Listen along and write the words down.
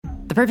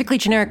The Perfectly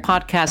Generic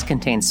podcast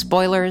contains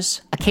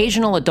spoilers,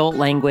 occasional adult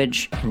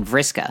language, and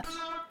Vriska.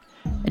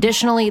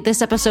 Additionally,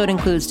 this episode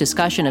includes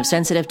discussion of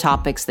sensitive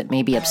topics that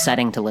may be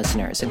upsetting to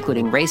listeners,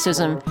 including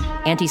racism,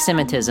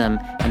 anti-Semitism,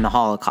 and the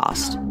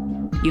Holocaust.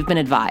 You've been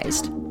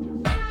advised.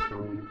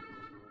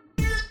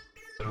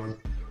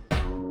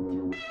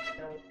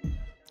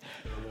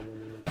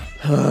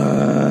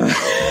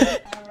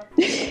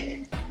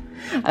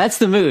 That's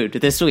the mood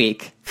this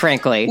week,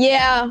 frankly.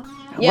 Yeah,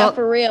 well,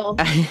 for real.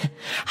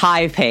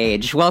 Hi,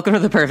 Paige. Welcome to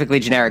the Perfectly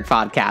Generic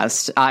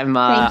podcast.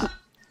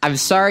 I'm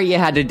sorry you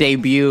had to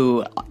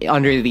debut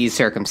under these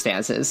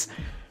circumstances.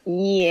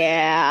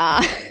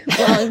 Yeah.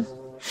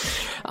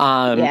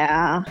 Well,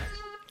 yeah.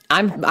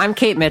 I'm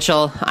Kate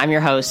Mitchell. I'm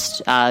your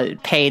host.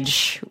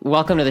 Paige,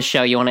 welcome to the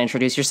show. You want to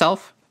introduce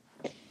yourself?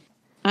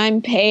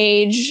 I'm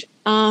Paige.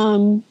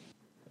 And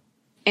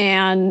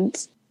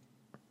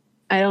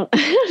I don't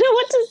know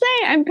what to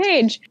say. I'm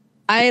Paige.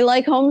 I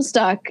like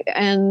Homestuck,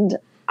 and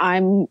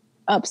I'm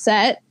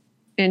upset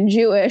and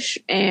Jewish,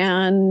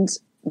 and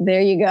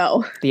there you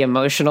go. The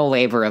emotional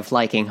labor of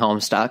liking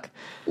Homestuck.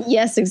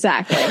 Yes,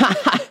 exactly.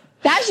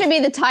 That should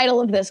be the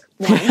title of this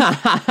one,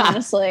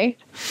 honestly.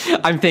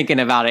 I'm thinking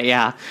about it,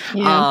 yeah.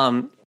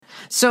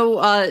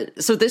 So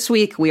this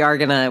week we're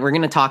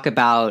gonna talk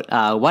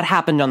about what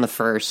happened on the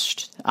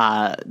first.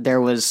 There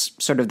was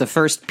sort of the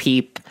first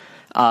peep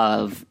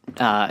of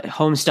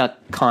Homestuck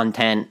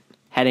content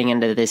heading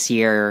into this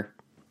year,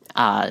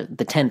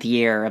 the 10th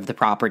year of the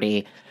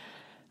property,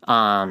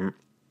 and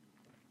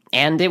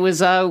it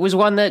was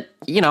one that,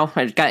 you know,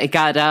 it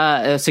got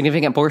a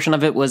significant portion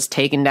of it was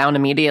taken down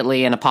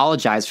immediately and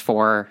apologized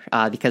for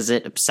because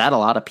it upset a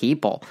lot of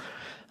people,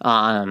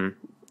 and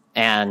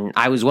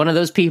I was one of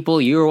those people.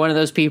 You were one of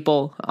those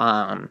people.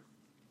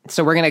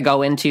 So we're gonna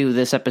go into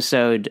this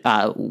episode.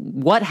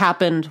 What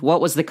happened? What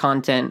was the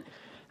content?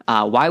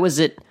 Why was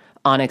it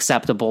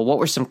unacceptable? What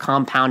were some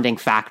compounding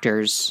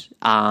factors?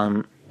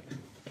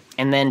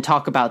 And then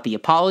talk about the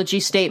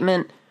apology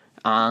statement,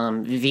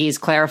 V's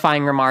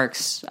clarifying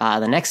remarks,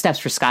 the next steps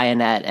for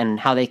Skaianet, and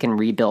how they can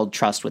rebuild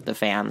trust with the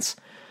fans.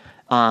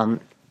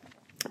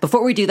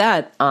 Before we do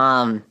that,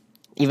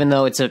 even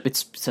though it's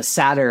a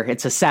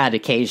sad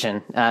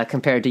occasion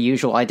compared to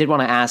usual, I did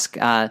want to ask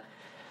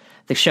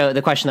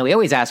the question that we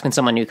always ask when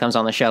someone new comes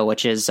on the show,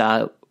 which is,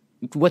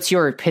 what's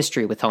your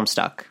history with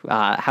Homestuck?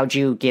 How'd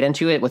you get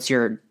into it? What's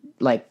your,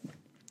 like,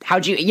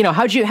 how'd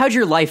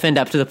your life end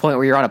up to the point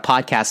where you're on a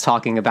podcast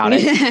talking about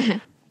it?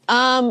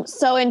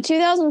 So in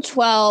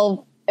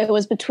 2012, it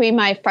was between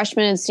my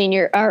freshman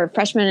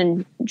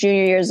and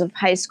junior years of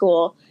high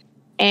school.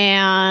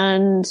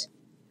 And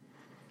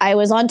I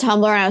was on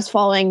Tumblr, and I was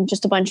following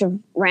just a bunch of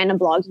random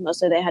blogs.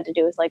 Mostly they had to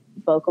do with like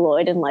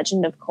Vocaloid and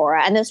Legend of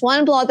Korra. And this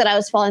one blog that I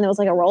was following, that was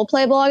like a role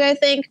play blog, I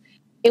think.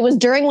 It was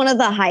during one of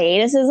the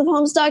hiatuses of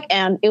Homestuck,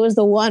 and it was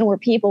the one where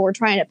people were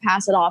trying to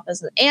pass it off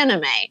as an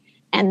anime.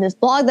 And this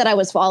blog that I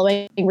was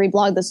following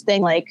reblogged this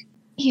thing like,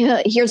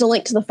 here's a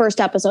link to the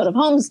first episode of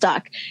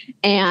Homestuck.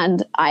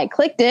 And I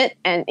clicked it,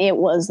 and it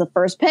was the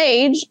first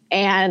page,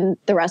 and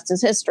the rest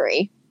is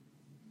history.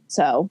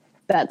 So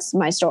that's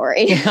my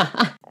story.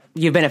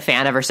 You've been a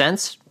fan ever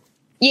since?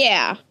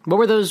 Yeah. What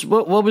were those?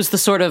 What was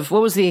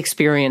the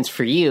experience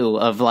for you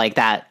of like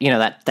that? You know,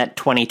 that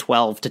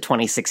 2012 to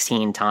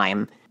 2016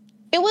 time.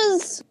 It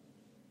was,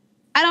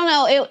 I don't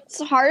know.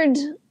 It's hard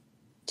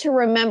to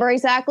remember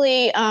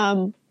exactly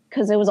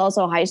because it was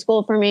also high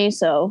school for me,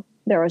 so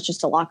there was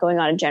just a lot going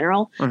on in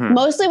general. Mm-hmm.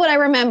 Mostly what I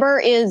remember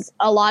is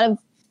a lot of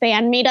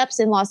fan meetups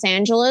in Los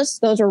Angeles.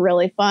 Those were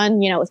really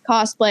fun, you know, with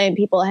cosplay and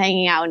people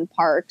hanging out in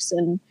parks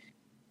and,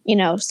 you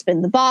know,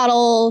 spin the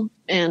bottle,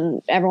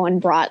 and everyone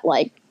brought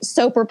like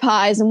soper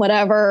pies and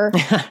whatever.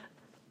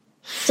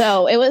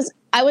 So I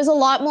had a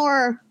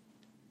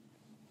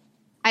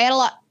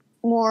lot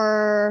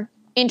more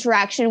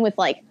interaction with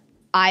like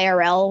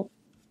IRL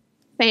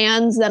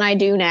fans than I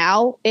do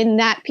now in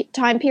that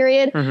time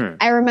period. Mm-hmm.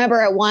 I remember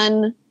at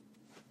one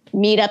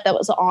meetup that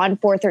was on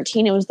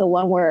 413, it was the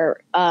one where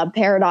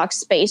Paradox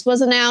Space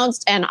was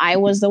announced, and I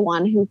was the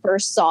one who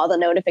first saw the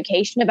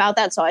notification about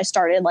that, so I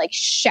started like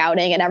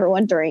shouting at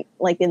everyone during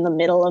like in the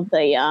middle of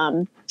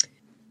the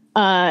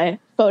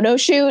photo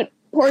shoot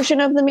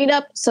portion of the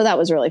meetup, so that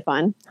was really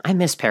fun. I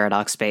miss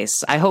Paradox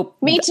Space. I hope.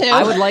 Me too.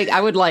 I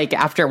would like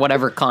after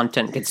whatever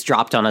content gets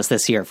dropped on us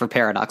this year for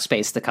Paradox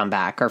Space to come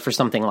back, or for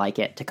something like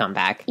it to come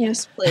back.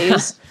 Yes,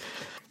 please.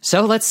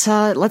 So let's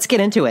get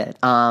into it.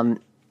 On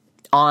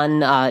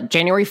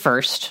January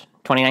 1st,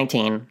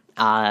 2019,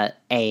 a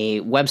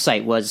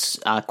website was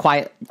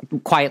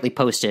quietly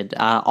posted.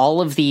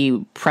 All of the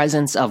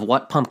presence of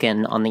What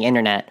Pumpkin on the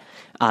internet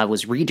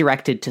was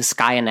redirected to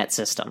Skaianet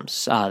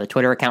systems. The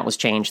Twitter account was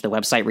changed. The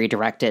website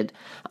redirected.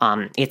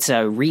 It's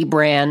a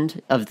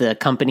rebrand of the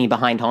company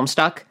behind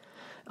Homestuck.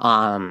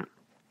 And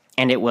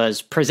it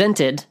was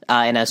presented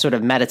in a sort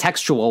of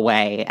metatextual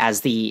way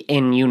as the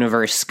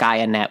in-universe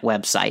Skaianet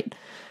website.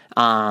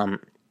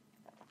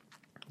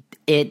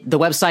 The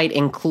website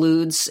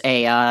includes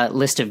a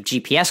list of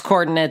GPS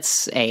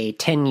coordinates, a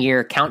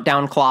 10-year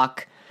countdown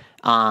clock,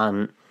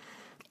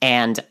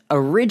 and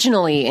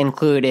originally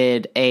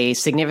included a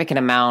significant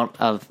amount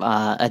of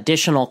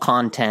additional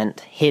content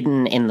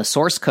hidden in the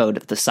source code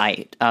of the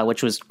site,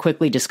 which was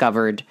quickly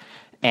discovered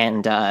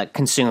and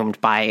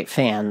consumed by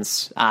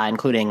fans,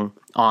 including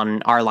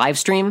on our live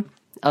stream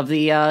of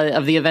the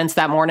events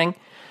that morning.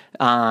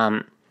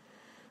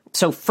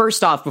 So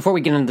first off, before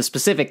we get into the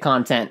specific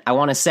content, I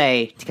want to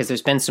say, because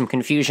there's been some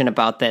confusion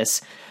about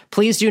this,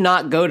 please do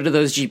not go to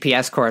those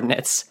GPS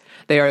coordinates.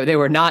 They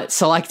were not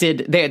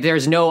selected.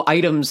 There's no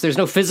items. There's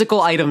no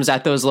physical items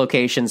at those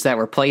locations that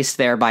were placed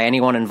there by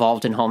anyone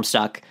involved in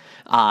Homestuck.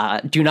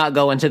 Do not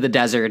go into the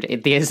desert.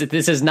 This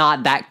is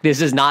not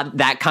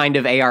that kind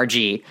of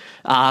ARG.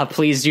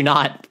 Please do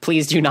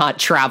not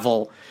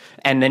travel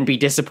and then be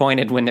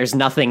disappointed when there's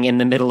nothing in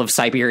the middle of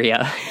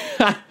Siberia.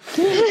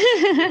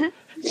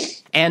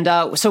 And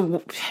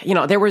so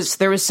there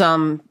was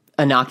some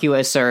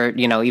innocuous or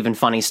even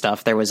funny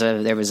stuff. There was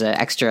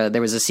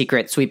a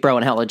secret Sweet Bro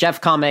and Hella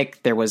Jeff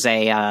comic. There was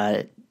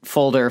a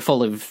folder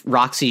full of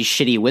Roxy's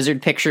shitty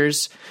wizard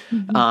pictures.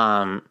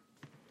 Mm-hmm.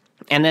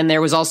 And then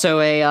there was also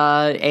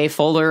a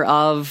folder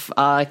of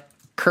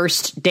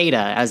cursed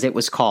data, as it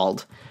was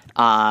called.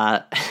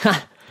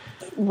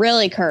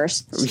 Really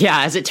cursed.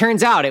 Yeah, as it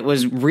turns out, it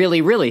was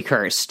really, really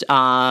cursed.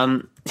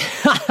 And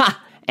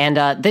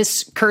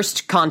this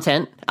cursed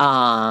content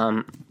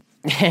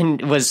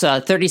and was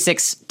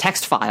 36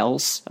 text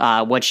files,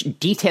 which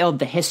detailed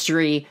the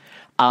history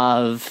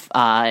of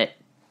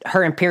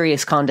Her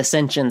Imperious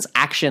Condescension's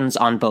actions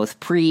on both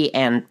pre-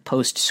 and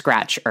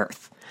post-Scratch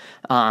Earth.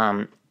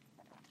 So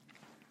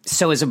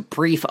as a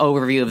brief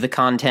overview of the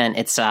content,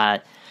 it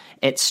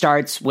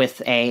starts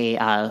with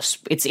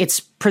it's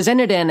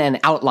presented in an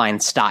outline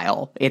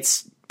style.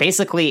 It's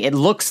basically, it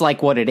looks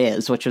like what it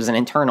is, which was an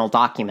internal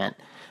document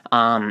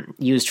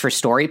used for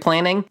story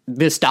planning.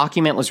 This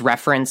document was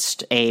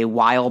referenced a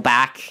while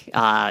back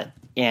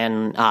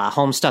in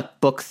Homestuck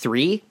Book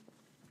 3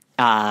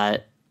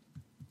 as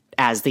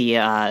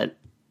the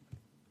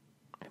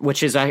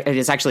which is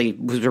actually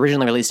was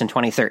originally released in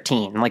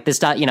 2013. Like this,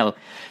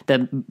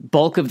 the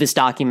bulk of this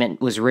document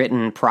was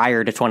written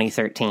prior to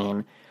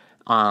 2013,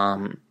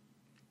 and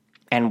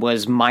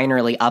was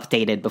minorly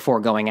updated before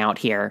going out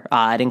here.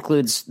 It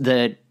includes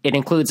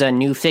a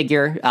new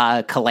figure,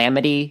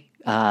 Calamity,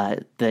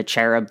 the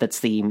cherub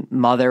that's the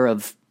mother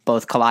of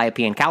both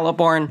Calliope and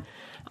Caliborn,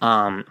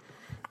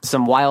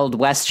 some Wild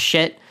West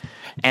shit,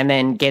 and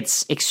then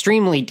gets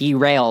extremely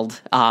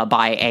derailed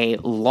by a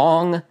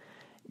long,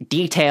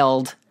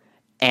 detailed,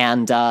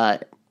 and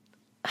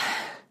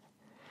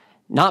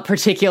not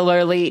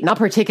particularly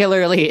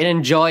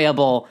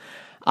enjoyable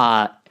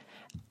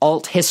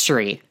alt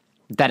history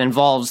that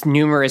involves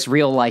numerous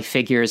real life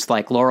figures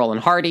like Laurel and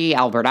Hardy,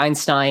 Albert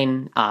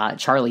Einstein,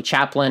 Charlie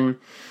Chaplin,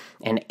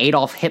 and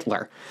Adolf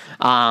Hitler.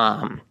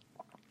 Yeah.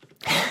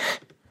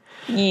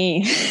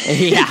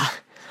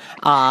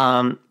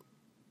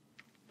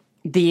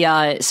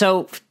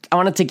 So I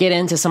wanted to get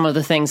into some of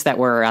the things that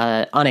were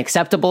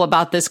unacceptable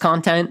about this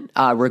content,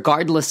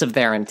 regardless of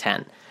their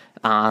intent.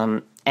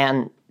 And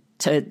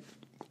to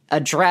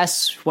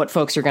address what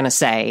folks are going to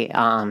say,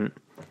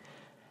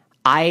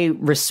 I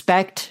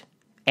respect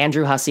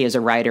Andrew Hussey as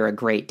a writer a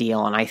great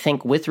deal, and I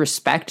think with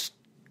respect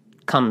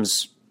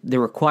comes the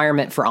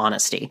requirement for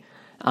honesty.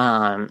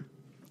 And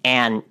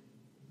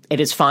it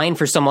is fine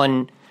for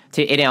someone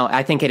to,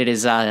 I think it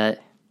is, I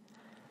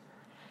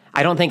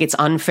don't think it's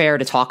unfair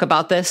to talk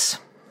about this.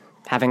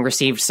 Having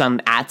received some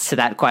ats to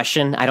that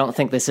question, I don't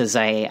think this is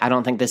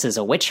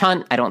a witch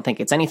hunt. I don't think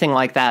it's anything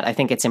like that. I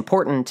think it's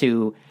important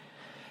to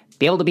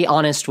be able to be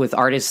honest with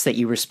artists that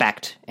you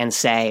respect and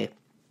say,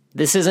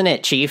 this isn't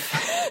it, Chief.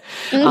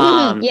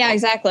 Mm-hmm. Yeah,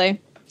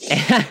 exactly.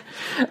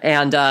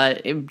 And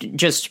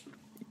this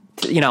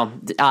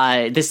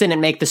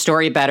didn't make the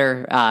story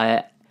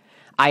better.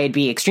 I'd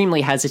be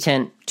extremely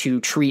hesitant to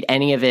treat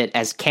any of it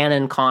as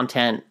canon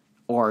content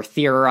or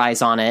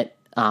theorize on it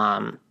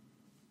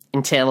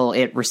until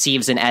it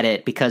receives an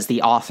edit, because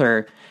the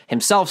author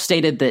himself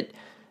stated that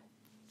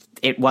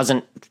it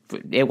wasn't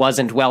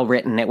well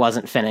written, it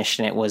wasn't finished,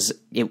 and it was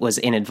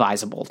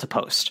inadvisable to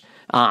post.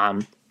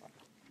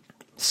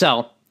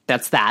 So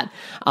that's that.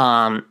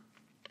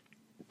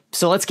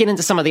 So let's get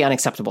into some of the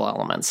unacceptable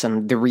elements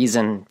and the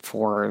reason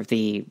for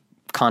the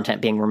content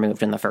being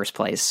removed in the first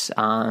place.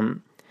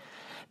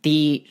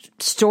 The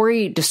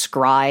story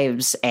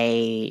describes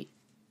a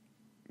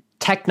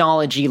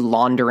technology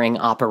laundering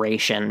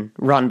operation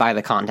run by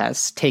the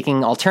contest,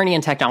 taking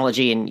Alternian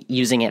technology and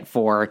using it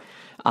for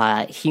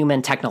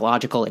human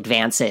technological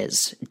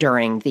advances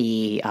during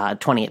the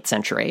 20th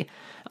century.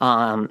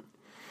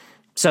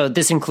 So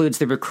this includes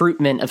the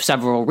recruitment of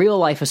several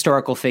real-life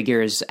historical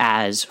figures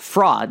as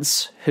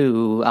frauds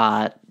who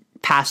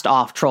passed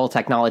off troll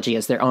technology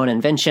as their own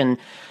invention,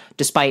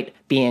 despite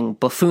being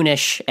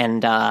buffoonish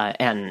and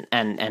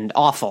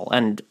awful.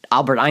 And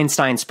Albert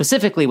Einstein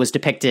specifically was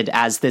depicted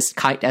as this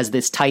type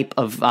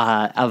of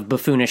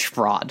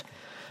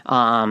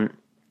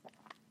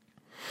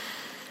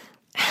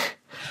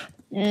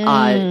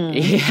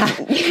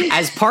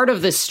As part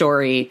of this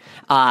story,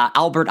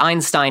 Albert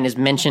Einstein is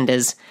mentioned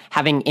as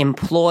having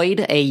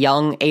employed a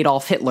young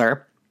Adolf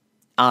Hitler,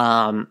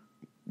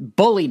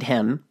 bullied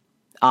him,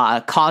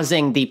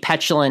 causing the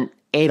petulant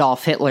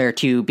Adolf Hitler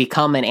to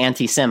become an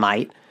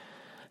anti-Semite,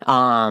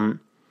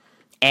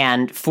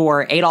 and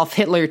for Adolf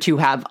Hitler to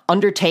have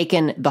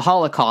undertaken the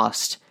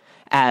Holocaust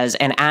as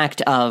an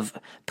act of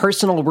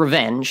personal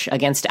revenge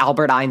against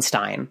Albert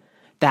Einstein,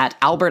 that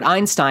Albert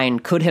Einstein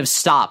could have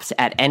stopped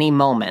at any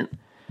moment.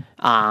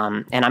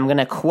 And I'm going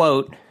to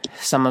quote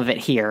some of it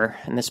here,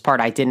 and this part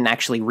I didn't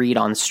actually read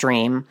on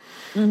stream.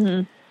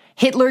 Mm-hmm.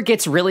 Hitler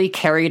gets really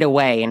carried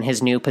away in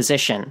his new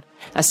position.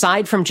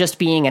 Aside from just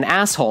being an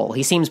asshole,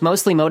 he seems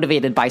mostly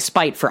motivated by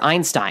spite for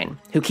Einstein,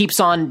 who keeps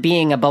on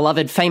being a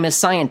beloved famous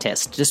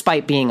scientist,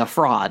 despite being a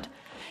fraud.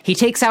 He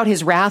takes out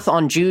his wrath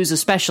on Jews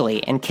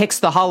especially, and kicks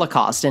the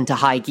Holocaust into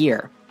high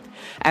gear.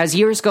 As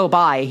years go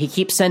by, he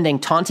keeps sending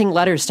taunting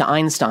letters to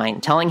Einstein,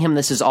 telling him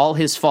this is all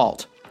his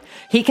fault.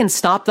 He can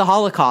stop the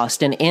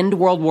Holocaust and end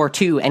World War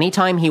II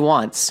anytime he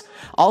wants.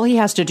 All he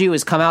has to do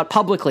is come out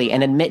publicly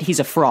and admit he's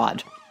a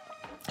fraud.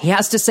 He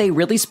has to say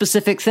really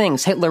specific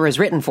things Hitler has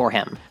written for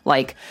him,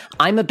 like,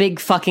 I'm a big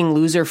fucking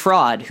loser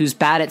fraud who's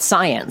bad at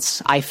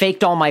science, I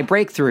faked all my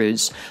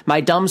breakthroughs,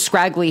 my dumb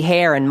scraggly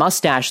hair and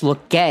mustache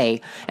look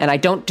gay, and I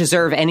don't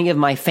deserve any of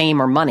my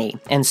fame or money,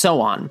 and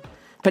so on.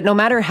 But no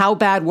matter how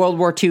bad World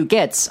War II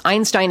gets,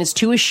 Einstein is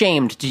too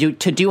ashamed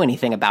to do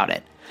anything about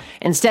it.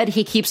 Instead,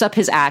 he keeps up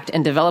his act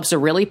and develops a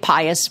really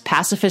pious,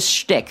 pacifist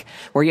shtick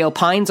where he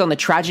opines on the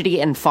tragedy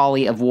and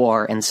folly of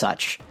war and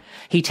such.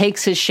 He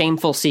takes his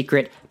shameful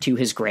secret to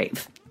his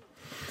grave.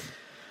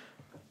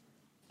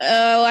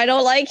 Oh, I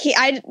don't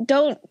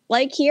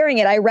like hearing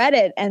it. I read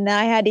it and then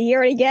I had to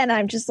hear it again.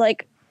 I'm just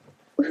like,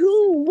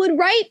 who would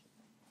write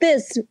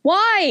this?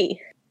 Why?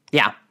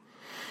 Yeah.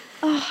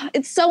 Oh,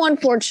 it's so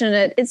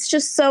unfortunate. It's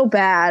just so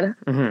bad.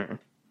 Mm-hmm.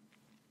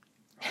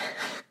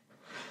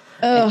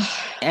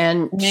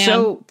 And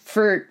so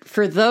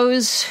for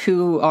those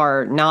who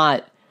are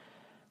not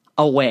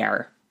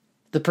aware,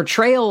 the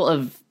portrayal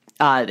of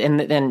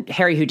and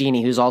Harry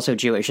Houdini, who's also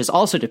Jewish, is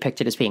also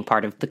depicted as being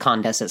part of the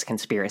Condes's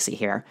conspiracy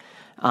here.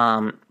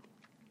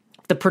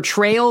 The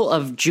portrayal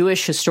of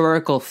Jewish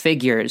historical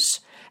figures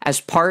as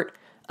part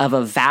of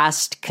a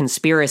vast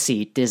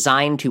conspiracy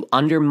designed to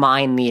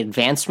undermine the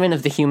advancement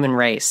of the human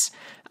race,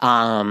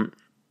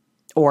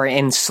 or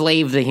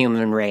enslave the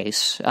human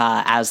race,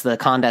 as the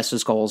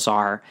Condes's goals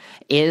are,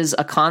 is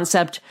a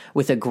concept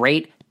with a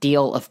great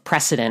deal of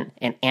precedent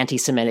in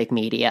anti-Semitic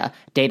media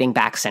dating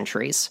back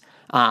centuries.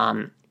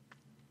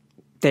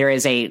 There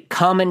is a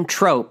common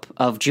trope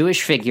of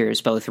Jewish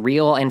figures, both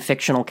real and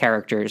fictional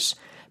characters,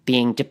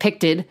 being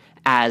depicted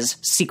as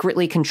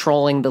secretly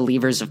controlling the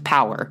levers of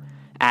power,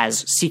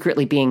 as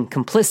secretly being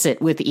complicit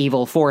with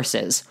evil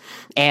forces,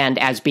 and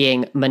as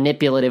being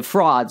manipulative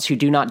frauds who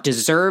do not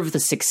deserve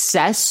the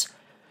success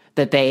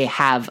that they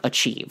have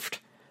achieved.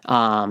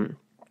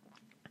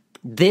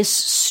 This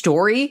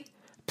story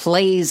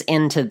plays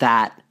into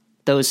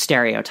those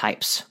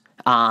stereotypes.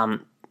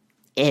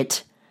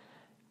 It,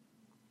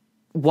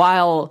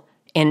 while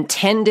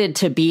intended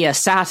to be a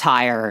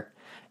satire,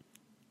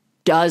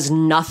 does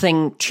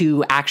nothing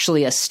to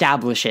actually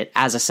establish it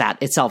as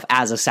itself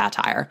as a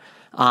satire.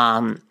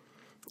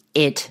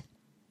 It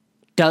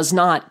does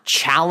not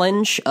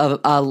challenge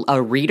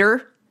a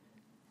reader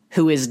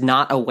who is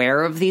not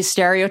aware of these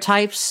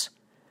stereotypes,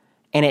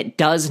 and it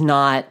does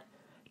not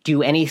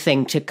do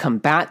anything to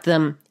combat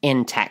them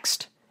in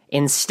text.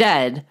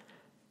 Instead,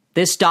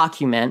 this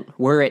document,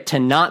 were it to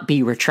not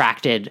be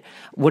retracted,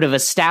 would have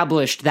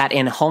established that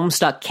in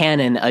Homestuck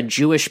canon, a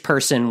Jewish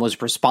person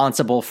was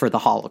responsible for the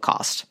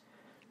Holocaust.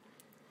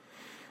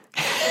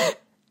 I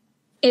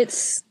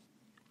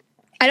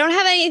don't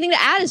have anything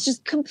to add. It's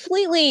just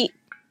completely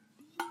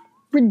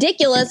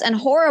ridiculous and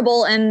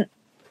horrible and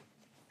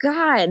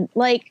God,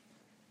 like,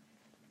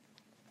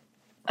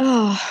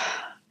 I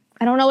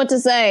don't know what to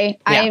say.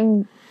 Yeah.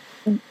 I'm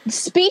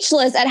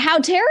speechless at how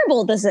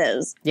terrible this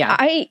is. Yeah.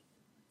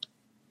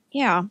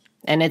 Yeah.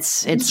 And it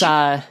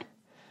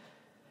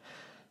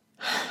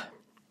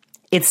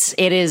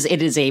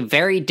is a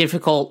very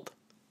difficult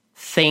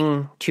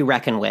thing to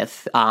reckon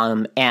with.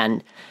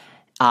 And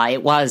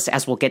it was,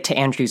 as we'll get to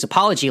Andrew's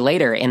apology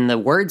later, in the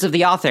words of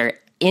the author,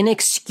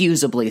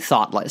 inexcusably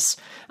thoughtless.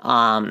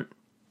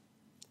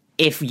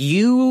 If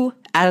you,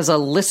 as a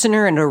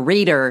listener and a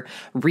reader,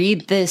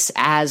 read this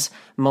as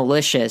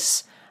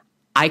malicious,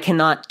 I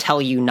cannot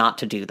tell you not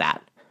to do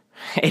that.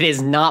 It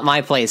is not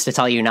my place to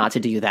tell you not to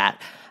do that.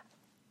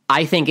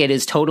 I think it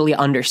is totally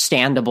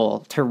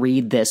understandable to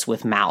read this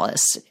with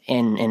malice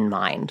in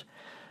mind.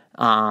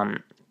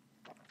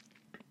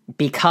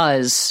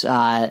 Because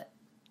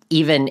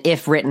even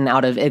if written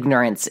out of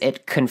ignorance,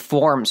 it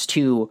conforms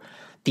to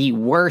the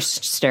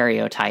worst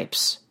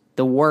stereotypes,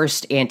 the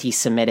worst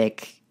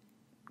anti-Semitic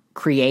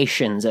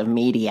creations of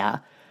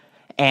media,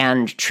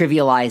 and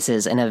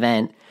trivializes an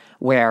event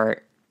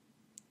where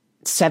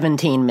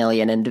 17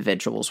 million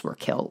individuals were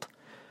killed.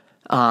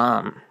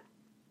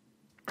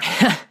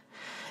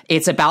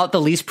 it's about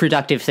the least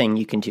productive thing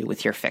you can do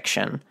with your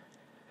fiction.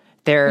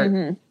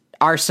 There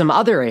are some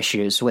other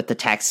issues with the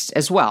text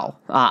as well.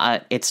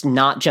 It's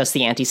not just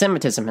the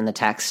anti-Semitism in the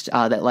text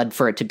that led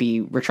for it to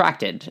be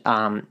retracted.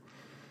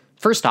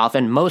 First off,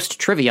 and most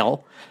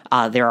trivial,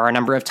 there are a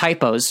number of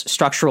typos,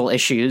 structural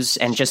issues,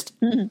 and just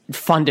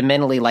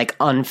fundamentally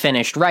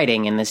unfinished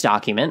writing in this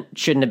document.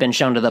 Shouldn't have been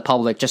shown to the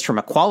public just from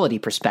a quality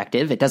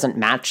perspective. It doesn't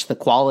match the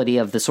quality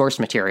of the source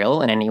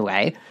material in any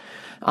way.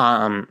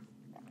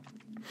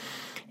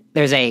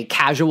 There's a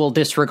casual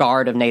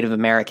disregard of Native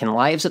American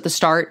lives at the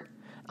start.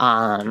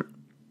 The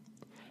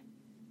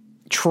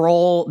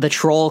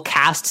troll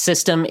caste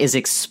system is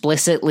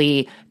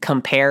explicitly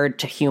compared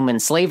to human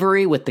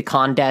slavery, with the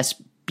Condes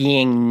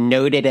being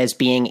noted as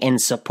being in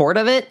support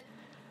of it.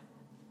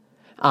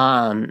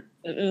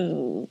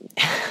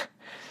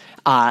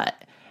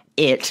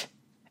 It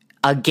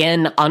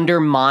again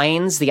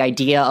undermines the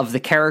idea of the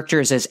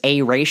characters as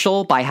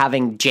aracial by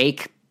having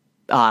Jake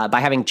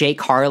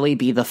Harley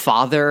be the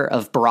father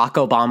of Barack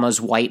Obama's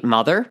white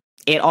mother.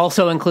 It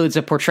also includes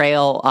a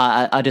portrayal,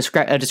 a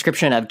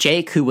description of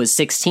Jake, who was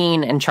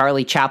 16, and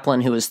Charlie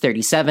Chaplin, who was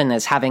 37,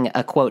 as having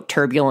a, quote,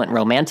 turbulent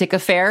romantic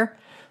affair.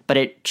 But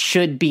it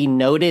should be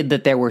noted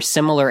that there were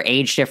similar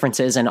age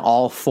differences in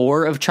all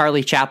four of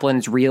Charlie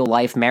Chaplin's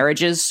real-life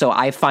marriages, so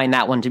I find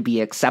that one to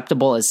be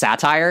acceptable as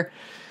satire.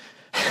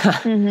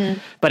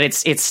 But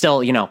it's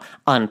still,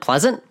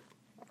 unpleasant.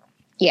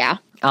 Yeah.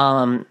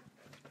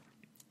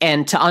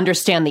 And to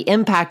understand the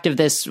impact of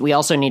this, we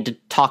also need to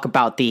talk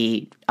about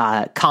the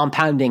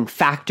compounding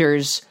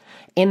factors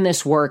in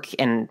this work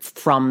and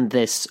from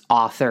this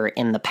author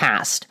in the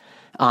past.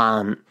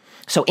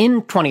 So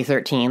in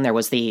 2013, there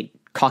was the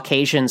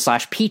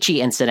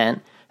Caucasian/Peachy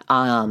incident,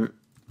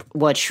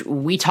 which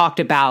we talked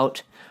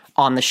about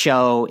on the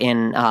show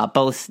in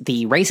both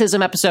the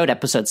racism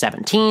episode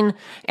 17,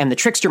 and the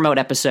trickster mode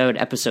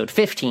episode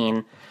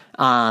 15.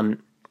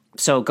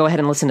 So go ahead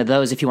and listen to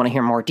those if you want to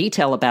hear more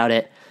detail about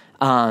it.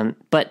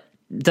 But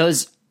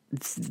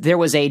there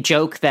was a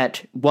joke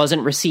that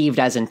wasn't received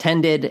as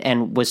intended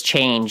and was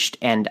changed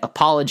and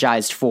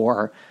apologized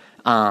for,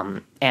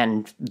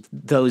 and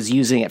those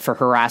using it for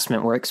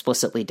harassment were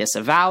explicitly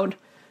disavowed.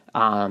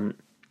 And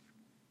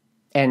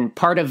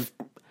part of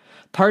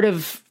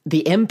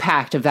the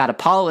impact of that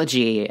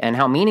apology and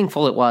how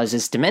meaningful it was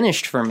is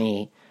diminished for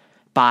me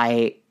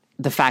by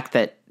the fact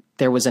that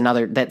there was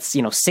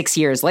 6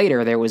 years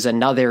later, there was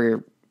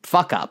another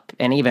fuck up,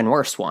 an even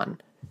worse one.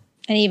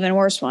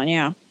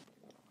 Yeah.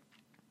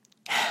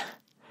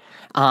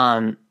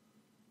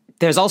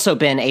 There's also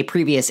been a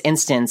previous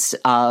instance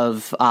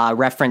of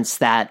reference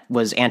that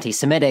was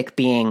anti-Semitic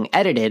being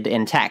edited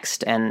in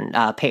text. And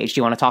Paige, do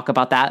you want to talk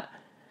about that?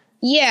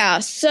 Yeah.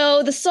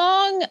 So the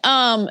song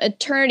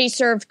 "Eternity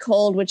Served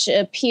Cold," which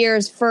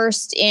appears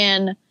first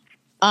in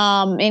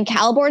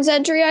Caliborn's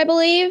entry, I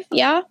believe.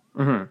 Yeah.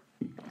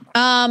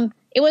 Mm-hmm.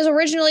 It was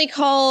originally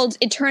called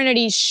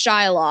 "Eternity's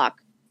Shylock."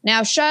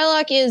 Now,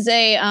 Shylock is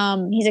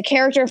he's a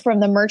character from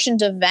The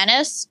Merchant of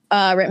Venice,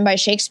 written by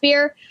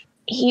Shakespeare.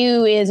 He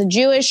is a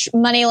Jewish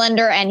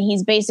moneylender, and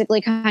he's basically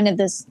kind of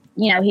this,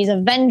 he's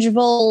a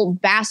vengeful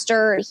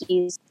bastard.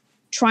 He's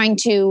trying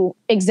to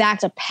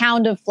exact a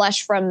pound of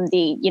flesh from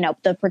the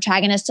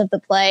protagonist of the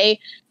play.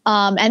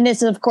 And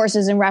this, of course,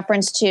 is in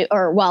reference to,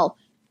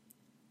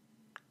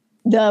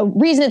 the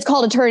reason it's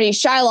called Eternity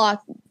Shylock,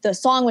 the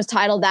song was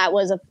titled that,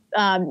 was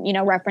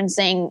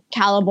referencing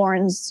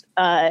Caliborn's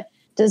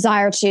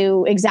desire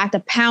to exact a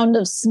pound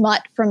of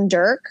smut from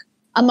Dirk,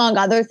 among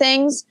other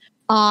things.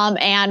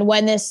 And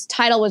when this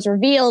title was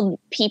revealed,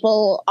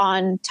 people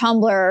on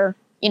Tumblr,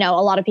 a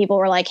lot of people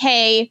were like,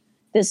 hey,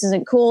 this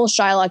isn't cool.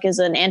 Shylock is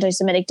an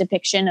anti-Semitic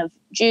depiction of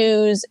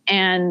Jews,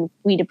 and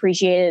we'd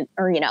appreciate it,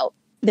 or,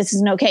 this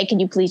isn't okay. Can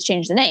you please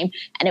change the name?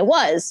 And it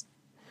was.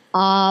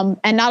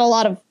 And not a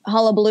lot of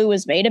hullabaloo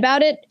was made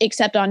about it,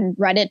 except on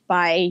Reddit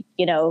by,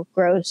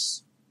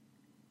 gross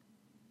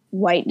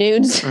white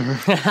dudes.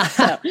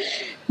 So,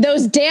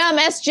 those damn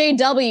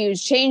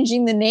SJWs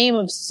changing the name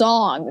of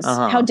songs.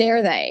 How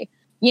dare they?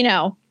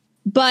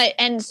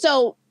 And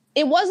so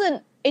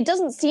it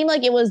doesn't seem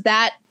like it was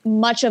that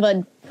much of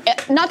a,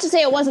 not to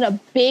say it wasn't a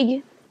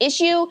big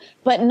issue,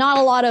 but not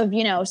a lot of,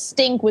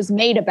 stink was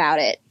made about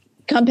it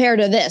compared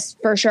to this,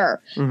 for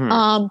sure.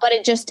 Mm-hmm. But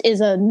it just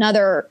is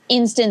another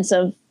instance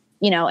of,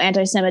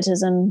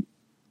 anti-Semitism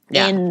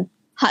in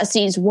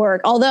Hussey's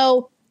work.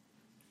 Although,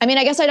 I mean,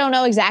 I guess I don't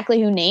know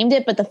exactly who named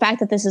it, but the fact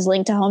that this is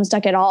linked to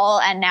Homestuck et al.,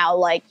 and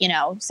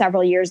now,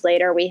 several years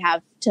later, we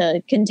have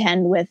to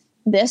contend with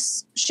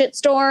this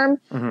shitstorm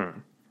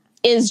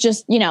is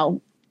just,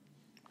 it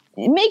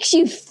makes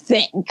you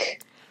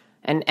think.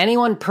 And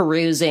anyone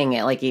perusing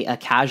a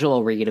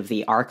casual read of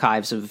the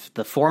archives of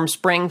the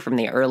Formspring from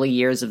the early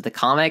years of the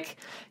comic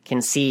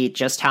can see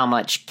just how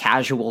much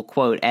casual,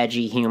 quote,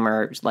 edgy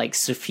humor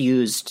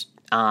suffused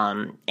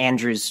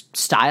Andrew's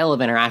style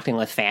of interacting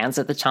with fans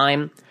at the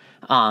time.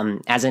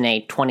 As in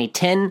a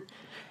 2010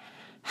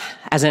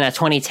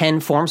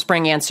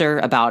 Formspring answer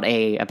about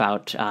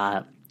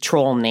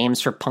troll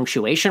names for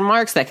punctuation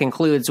marks that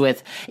concludes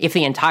with, if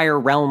the entire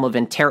realm of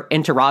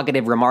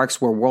interrogative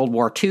remarks were World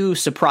War II,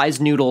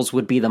 surprise noodles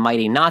would be the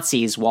mighty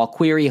Nazis, while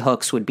query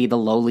hooks would be the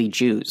lowly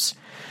Jews.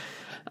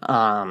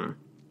 And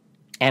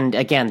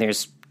again,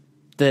 there's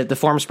the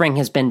form spring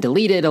has been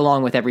deleted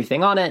along with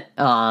everything on it.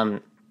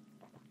 And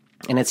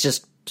it's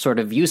just sort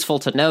of useful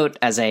to note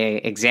as a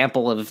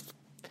example of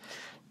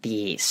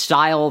the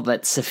style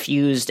that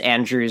suffused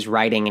Andrew's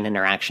writing and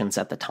interactions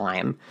at the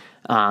time.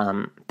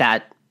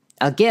 That,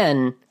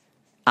 again,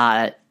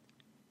 I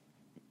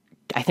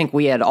think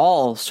we had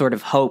all sort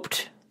of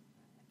hoped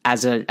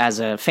as a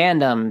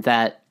fandom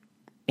that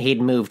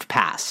he'd moved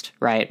past,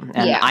 right?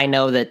 And yeah. I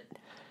know that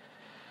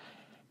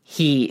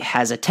he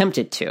has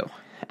attempted to,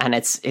 and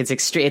it's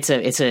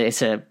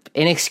a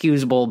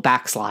inexcusable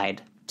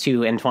backslide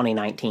to, in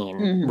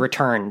 2019,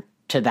 return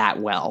to that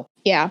well.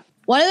 Yeah.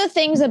 One of the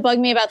things that bugged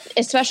me about,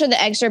 especially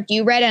the excerpt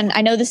you read, and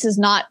I know this is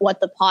not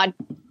what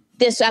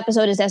this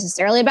episode is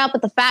necessarily about,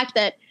 but the fact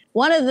that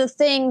one of the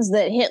things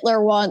that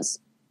Hitler wants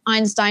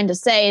Einstein to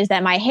say is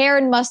that my hair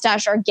and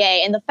mustache are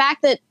gay. And the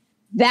fact that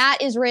that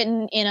is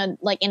written in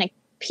a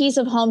piece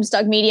of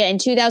Homestuck media in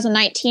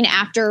 2019,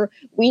 after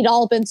we'd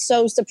all been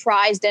so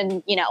surprised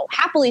and,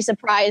 happily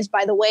surprised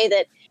by the way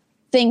that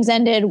things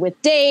ended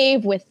with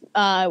Dave, with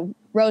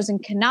Rose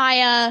and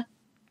Kanaya,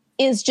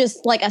 is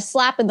just like a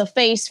slap in the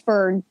face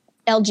for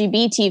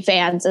LGBT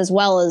fans as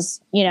well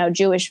as,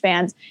 Jewish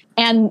fans.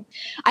 And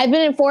I've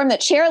been informed that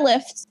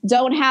chairlifts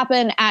don't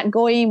happen at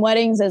Goyim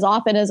weddings as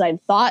often as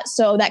I'd thought.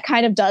 So that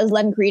kind of does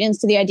lend credence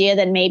to the idea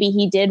that maybe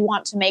he did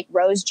want to make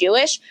Rose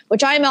Jewish,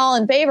 which I'm all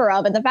in favor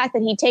of. And the fact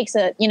that he takes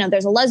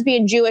there's a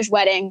lesbian Jewish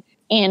wedding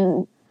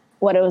in,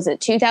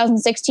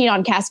 2016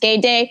 on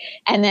Cascade Day.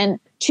 And then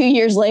 2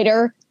 years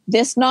later,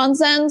 this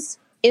nonsense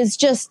is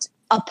just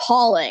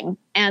appalling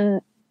and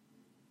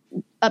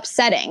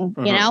upsetting,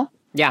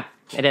 Yeah.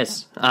 It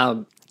is.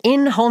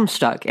 In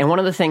Homestuck, and one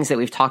of the things that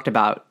we've talked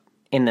about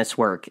in this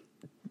work,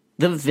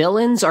 the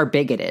villains are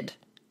bigoted.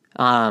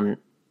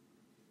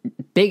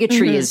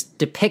 Bigotry is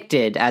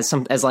depicted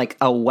as like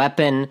a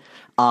weapon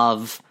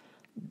of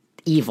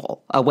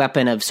evil, a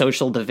weapon of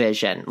social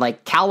division.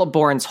 Like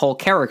Caliborn's whole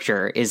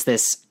character is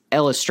this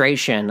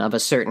illustration of a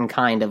certain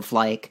kind of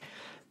like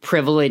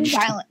privileged,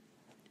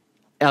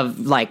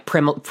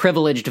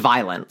 privileged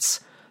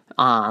violence.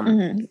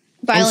 Violent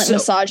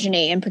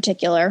misogyny in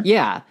particular.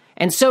 Yeah.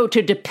 And so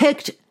to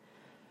depict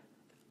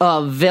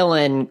a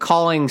villain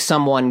calling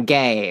someone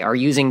gay or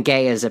using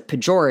gay as a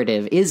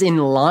pejorative is in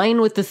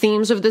line with the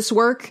themes of this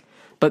work,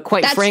 but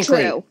quite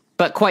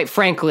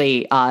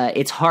frankly,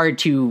 it's hard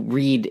to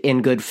read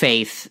in good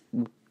faith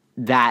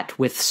that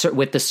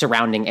with the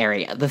surrounding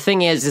area. The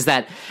thing is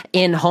that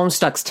in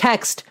Homestuck's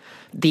text,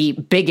 the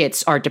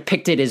bigots are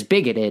depicted as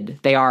bigoted.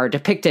 They are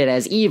depicted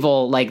as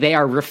evil, like they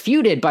are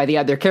refuted by the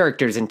other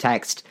characters in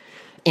text.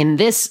 In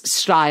this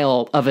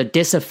style of a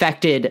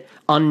disaffected,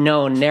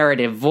 unknown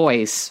narrative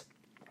voice,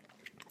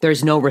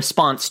 there's no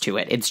response to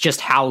it. It's just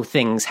how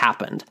things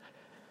happened.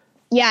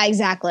 Yeah,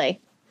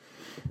 exactly.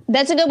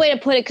 That's a good way to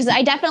put it, because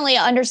I definitely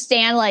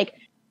understand,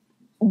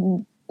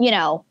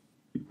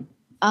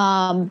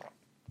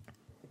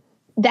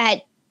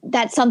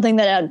 that's something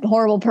that a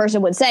horrible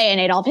person would say, and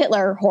Adolf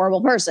Hitler,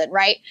 horrible person,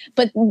 right?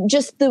 But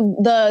just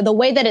the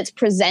way that it's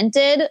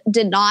presented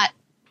did not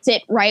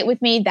sit right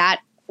with me.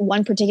 That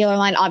one particular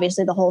line,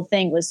 obviously the whole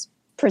thing was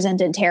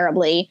presented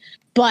terribly,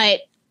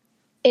 but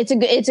it's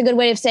a good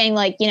way of saying,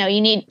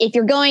 you need, if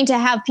you're going to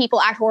have people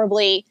act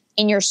horribly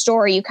in your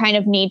story, you kind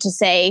of need to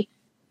say,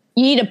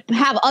 you need to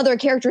have other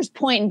characters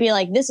point and be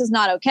like, this is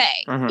not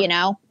okay.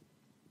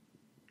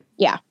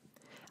 Yeah.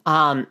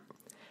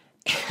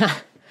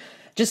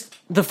 Just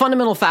the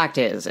fundamental fact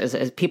is,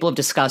 as people have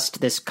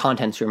discussed this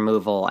contents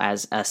removal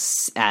as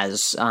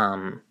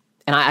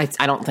and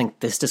I don't think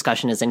this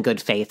discussion is in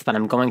good faith, but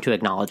I'm going to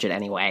acknowledge it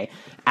anyway,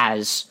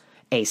 as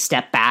a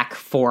step back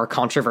for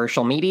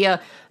controversial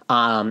media.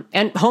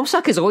 And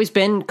Homestuck has always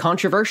been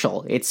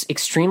controversial. It's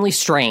extremely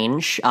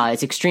strange.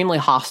 It's extremely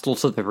hostile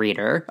to the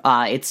reader.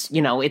 It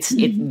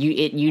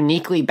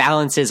uniquely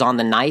balances on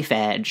the knife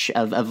edge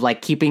of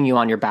like keeping you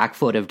on your back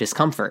foot of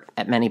discomfort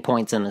at many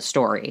points in the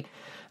story.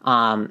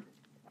 And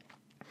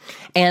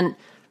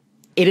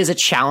it is a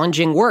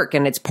challenging work,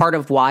 and it's part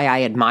of why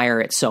I admire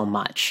it so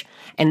much.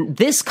 And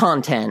this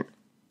content,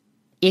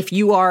 if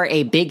you are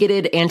a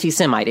bigoted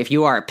anti-Semite, if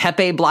you are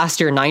Pepe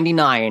Blaster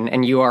 99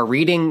 and you are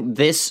reading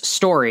this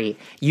story,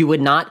 you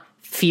would not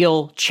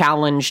feel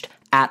challenged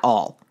at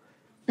all.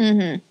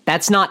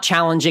 That's not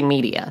challenging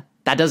media.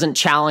 That doesn't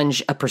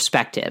challenge a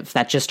perspective.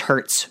 That just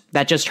hurts.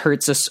 That just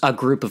hurts a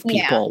group of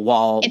people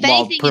while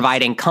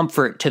providing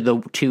comfort to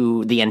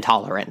the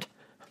intolerant.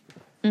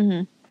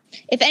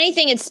 If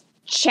anything, it's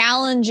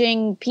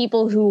challenging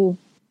people who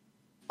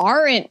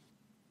aren't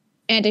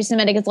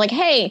anti-Semitic. It's like,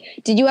 hey,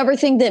 did you ever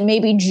think that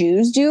maybe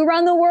Jews do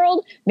run the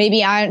world?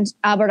 Maybe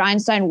Albert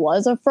Einstein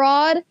was a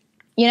fraud?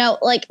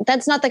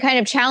 That's not the kind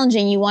of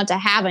challenging you want to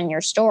have in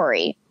your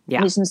story.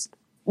 Yeah. It's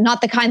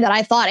not the kind that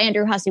I thought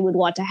Andrew Hussey would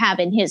want to have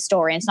in his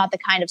story. It's not the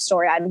kind of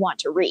story I'd want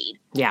to read.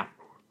 Yeah.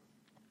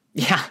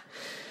 Yeah.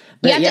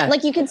 You have to,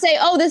 like, you can say,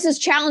 oh, this is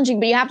challenging,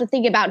 but you have to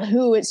think about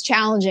who it's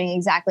challenging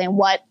exactly and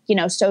what,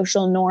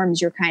 social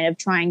norms you're kind of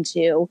trying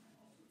to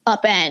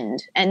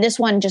upend. And this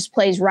one just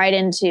plays right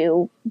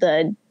into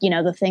the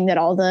thing that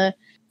all the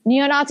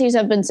neo-Nazis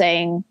have been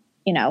saying,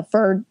 and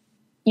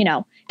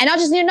not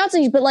just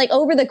neo-Nazis, but like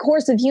over the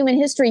course of human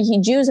history,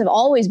 Jews have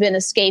always been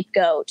a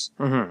scapegoat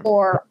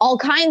for all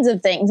kinds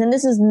of things. And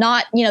this is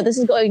not, this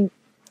is going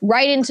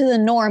right into the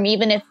norm,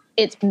 even if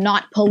it's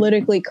not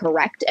politically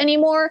correct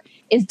anymore.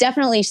 It's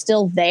definitely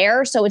still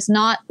there. So it's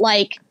not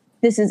like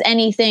this is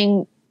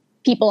anything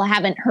people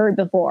haven't heard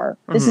before.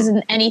 This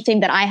isn't anything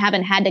that I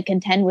haven't had to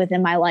contend with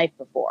in my life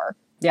before.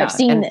 Yeah, I've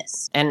seen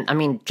this. And I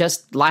mean,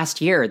 just last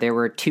year, there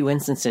were 2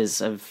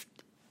 instances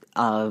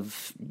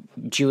of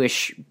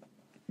Jewish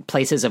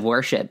places of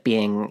worship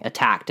being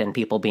attacked and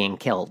people being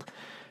killed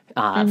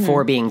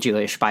for being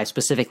Jewish by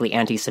specifically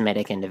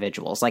anti-Semitic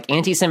individuals. Like,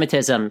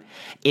 anti-Semitism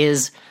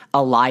is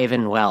alive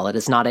and well. It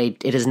is not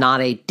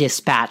a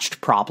dispatched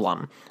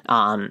problem.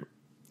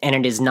 And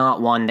it is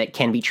not one that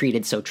can be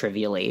treated so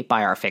trivially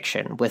by our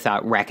fiction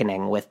without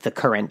reckoning with the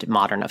current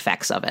modern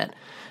effects of it.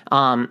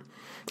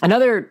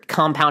 Another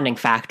compounding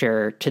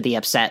factor to the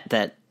upset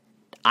that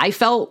I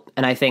felt,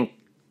 and I think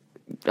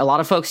a lot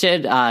of folks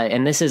did,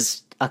 and this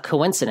is a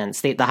coincidence,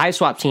 the Hive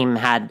Swap team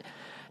had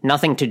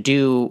nothing to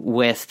do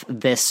with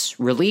this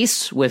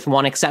release, with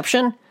one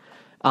exception.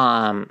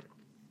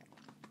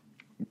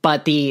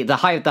 But the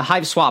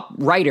Hive Swap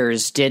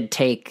writers did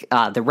take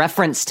the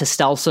reference to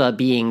Stelsa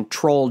being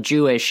troll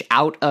Jewish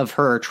out of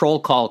her troll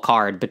call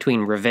card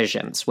between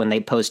revisions when they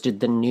posted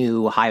the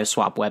new Hive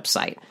Swap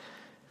website.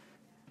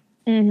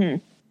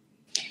 And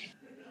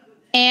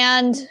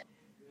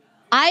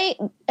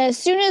as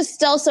soon as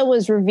Stelsa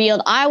was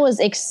revealed, I was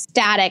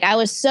ecstatic. I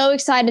was so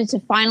excited to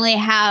finally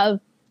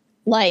have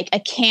like a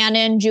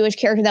canon Jewish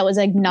character that was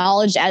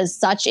acknowledged as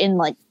such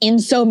in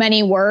so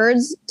many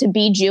words to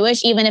be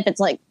Jewish, even if it's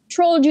like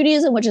troll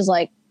Judaism, which is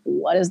like,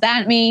 what does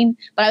that mean?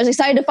 But I was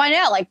excited to find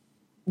out, like,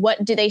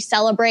 what do they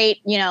celebrate?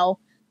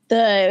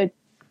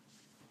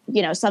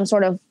 Some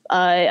sort of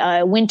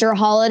winter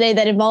holiday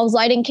that involves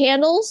lighting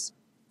candles.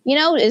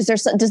 Does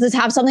this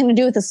have something to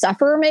do with the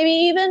sufferer? Maybe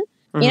even.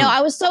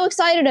 I was so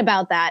excited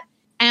about that,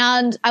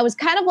 and I was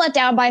kind of let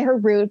down by her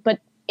route, but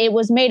it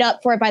was made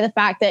up for it by the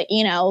fact that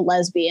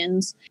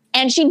lesbians,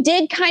 and she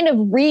did kind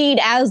of read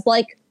as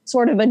like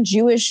sort of a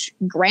Jewish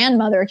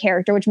grandmother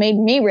character, which made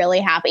me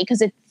really happy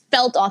because it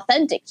felt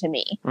authentic to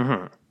me.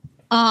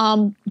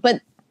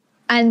 But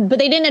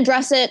they didn't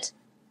address it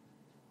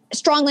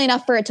strongly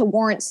enough for it to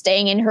warrant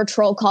staying in her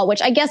troll call,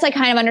 which I guess I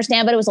kind of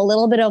understand, but it was a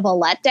little bit of a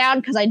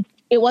letdown because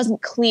it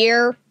wasn't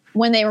clear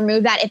when they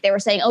removed that if they were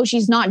saying, oh,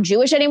 she's not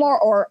Jewish anymore,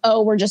 or,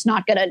 oh, we're just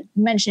not going to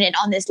mention it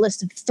on this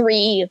list of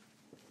 3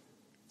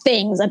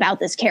 things about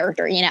this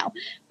character,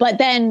 But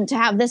then to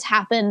have this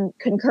happen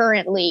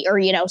concurrently or,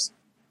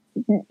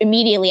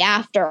 immediately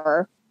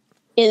after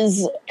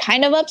is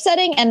kind of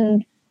upsetting.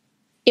 And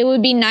it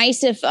would be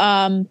nice if,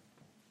 I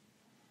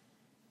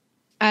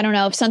don't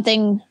know,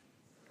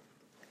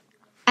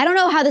 I don't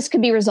know how this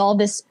could be resolved,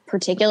 this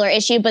particular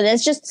issue, but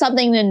it's just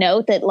something to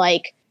note that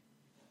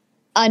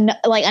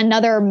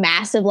another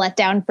massive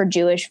letdown for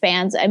Jewish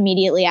fans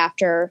immediately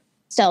after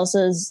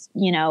Stelsa's,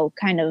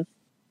 kind of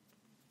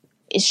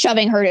is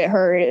shoving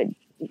her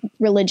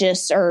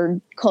religious or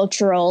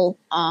cultural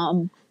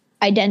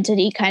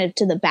identity kind of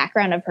to the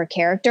background of her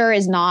character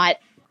is not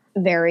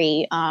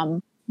very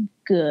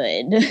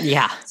good.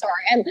 Yeah.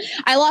 Sorry,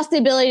 I lost the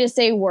ability to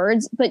say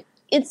words, but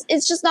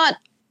it's just not.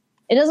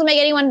 It doesn't make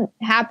anyone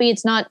happy.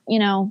 It's not.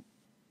 No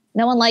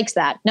one likes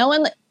that. No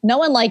one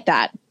liked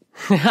that.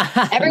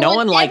 No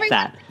one liked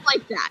that.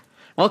 Like that.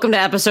 Welcome to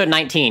episode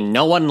 19.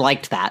 No one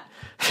liked that.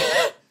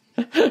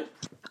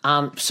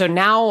 So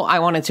now I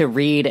wanted to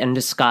read and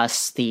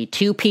discuss the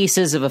 2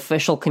 pieces of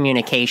official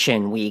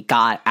communication we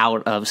got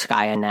out of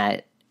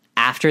Skaianet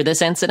after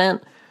this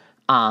incident.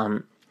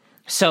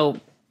 So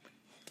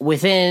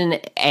within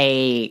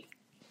a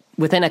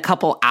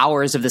couple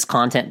hours of this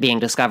content being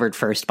discovered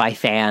first by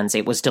fans,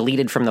 it was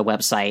deleted from the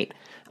website.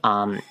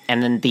 And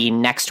then the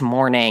next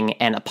morning,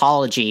 an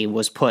apology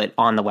was put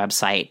on the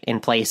website in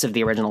place of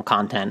the original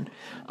content.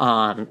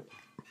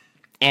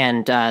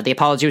 And the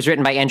apology was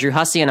written by Andrew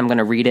Hussey, and I'm going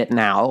to read it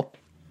now.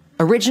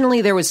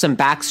 Originally, there was some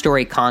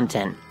backstory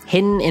content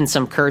hidden in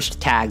some cursed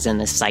tags in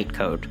this site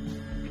code.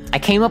 I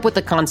came up with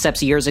the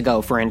concepts years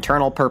ago for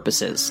internal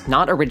purposes,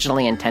 not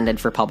originally intended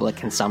for public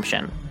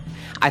consumption.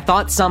 I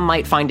thought some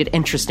might find it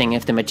interesting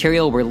if the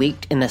material were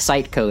leaked in the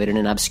site code in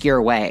an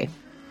obscure way.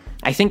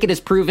 I think it is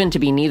proven to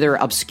be neither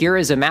obscure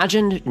as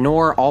imagined,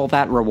 nor all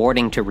that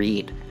rewarding to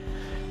read.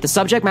 The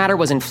subject matter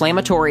was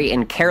inflammatory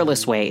in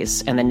careless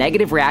ways, and the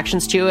negative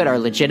reactions to it are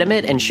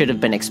legitimate and should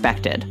have been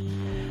expected.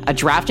 A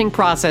drafting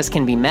process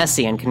can be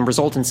messy and can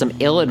result in some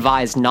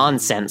ill-advised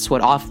nonsense,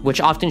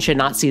 which often should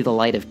not see the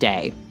light of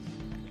day.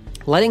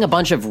 Letting a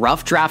bunch of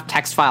rough draft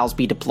text files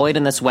be deployed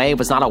in this way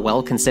was not a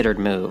well-considered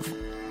move.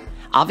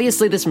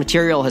 Obviously, this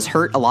material has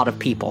hurt a lot of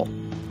people,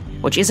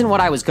 which isn't what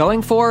I was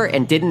going for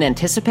and didn't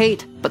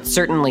anticipate, but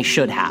certainly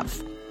should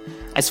have.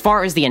 As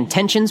far as the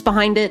intentions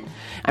behind it,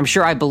 I'm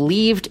sure I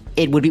believed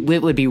it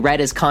would be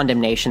read as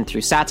condemnation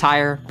through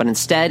satire, but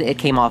instead it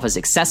came off as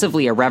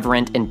excessively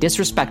irreverent and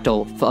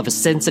disrespectful of a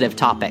sensitive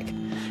topic.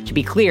 To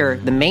be clear,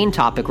 the main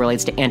topic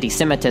relates to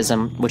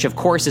anti-Semitism, which of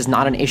course is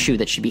not an issue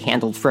that should be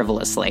handled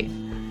frivolously.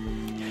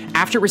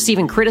 After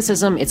receiving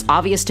criticism, it's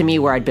obvious to me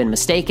where I'd been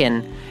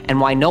mistaken, and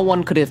why no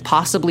one could have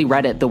possibly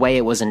read it the way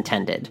it was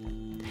intended.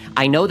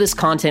 I know this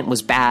content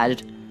was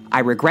bad, I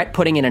regret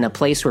putting it in a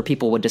place where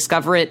people would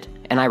discover it,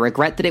 and I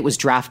regret that it was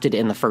drafted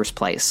in the first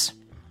place.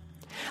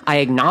 I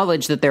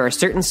acknowledge that there are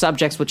certain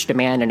subjects which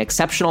demand an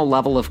exceptional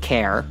level of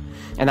care,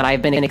 and that I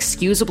have been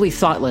inexcusably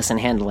thoughtless in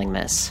handling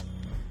this.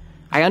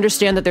 I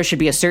understand that there should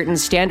be a certain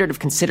standard of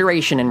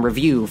consideration and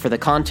review for the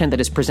content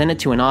that is presented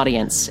to an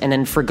audience, and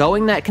in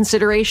forgoing that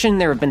consideration,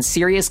 there have been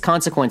serious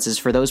consequences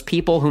for those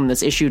people whom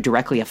this issue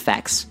directly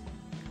affects.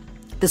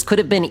 This could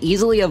have been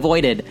easily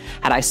avoided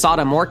had I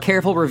sought a more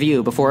careful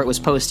review before it was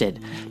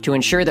posted, to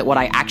ensure that what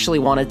I actually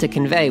wanted to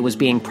convey was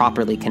being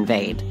properly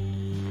conveyed.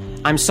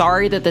 I'm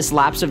sorry that this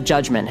lapse of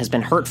judgment has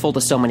been hurtful to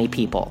so many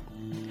people.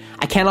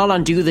 I cannot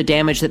undo the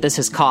damage that this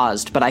has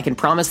caused, but I can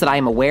promise that I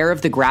am aware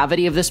of the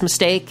gravity of this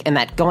mistake, and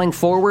that going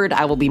forward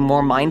I will be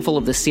more mindful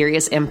of the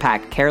serious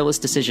impact careless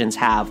decisions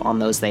have on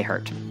those they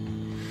hurt.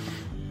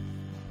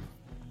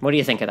 What do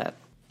you think of that?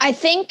 I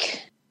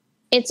think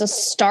it's a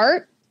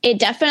start. It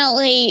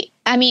definitely,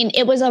 I mean,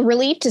 it was a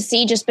relief to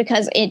see just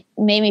because it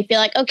made me feel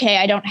like, okay,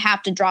 I don't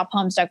have to drop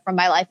Homestuck from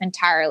my life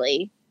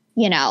entirely,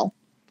 you know,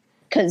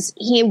 because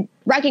he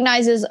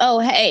recognizes, oh,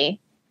 hey,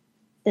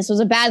 this was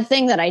a bad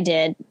thing that I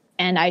did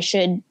and I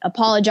should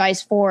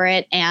apologize for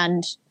it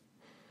and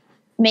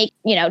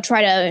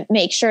try to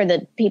make sure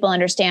that people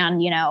understand,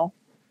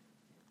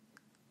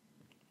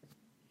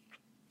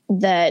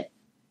 that,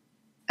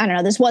 I don't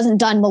know, this wasn't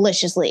done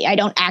maliciously.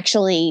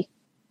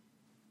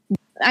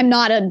 I'm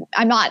not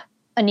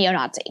a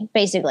neo-Nazi,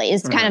 basically.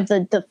 It's kind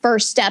of the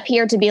first step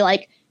here to be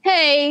like,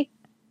 hey,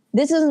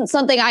 this isn't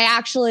something I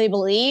actually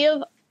believe,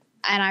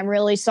 and I'm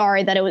really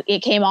sorry that it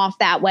came off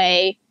that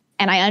way,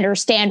 and I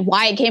understand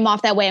why it came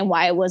off that way and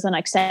why it was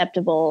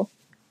unacceptable,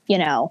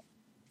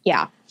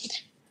 Yeah.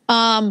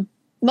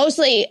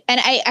 Mostly,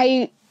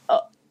 and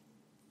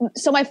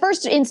so my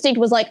first instinct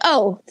was like,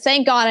 oh,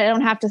 thank God I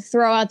don't have to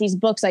throw out these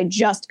books I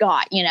just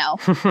got,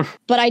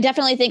 But I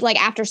definitely think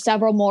like after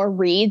several more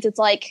reads, it's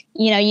like,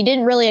 you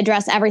didn't really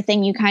address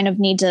everything. You kind of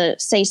need to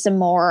say some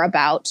more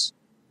about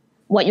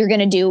what you're going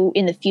to do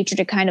in the future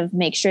to kind of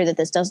make sure that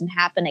this doesn't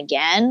happen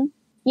again,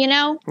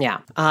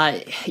 Yeah.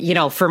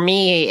 For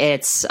me,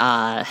 it's,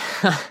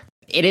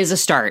 it is a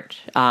start.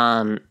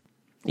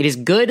 It is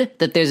good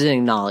that there's an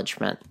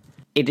acknowledgement.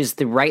 It is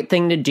the right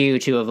thing to do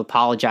to have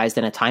apologized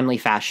in a timely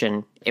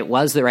fashion. It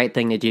was the right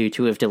thing to do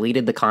to have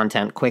deleted the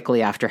content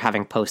quickly after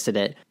having posted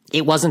it.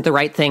 It wasn't the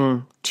right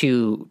thing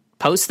to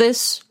post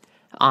this.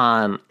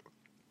 It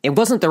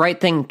wasn't the right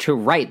thing to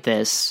write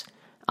this.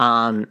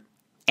 And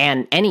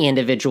any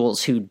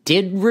individuals who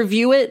did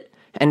review it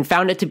and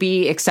found it to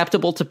be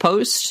acceptable to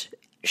post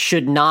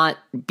should not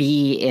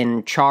be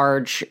in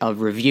charge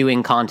of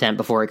reviewing content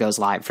before it goes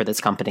live for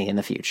this company in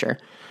the future.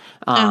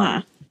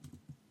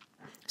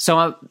 So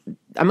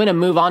I'm going to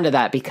move on to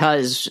that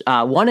because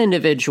one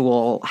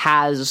individual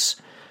has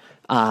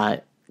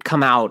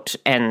come out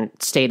and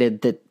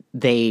stated that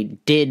they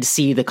did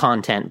see the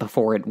content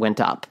before it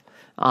went up.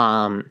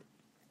 And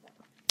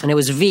it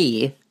was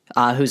V,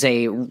 who's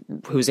a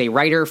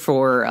writer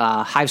for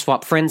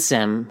HiveSwap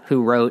FriendSim,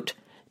 who wrote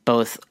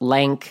both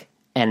Lank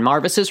and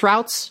Marvis's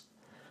routes.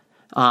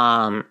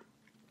 And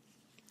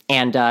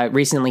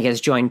recently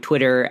has joined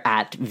Twitter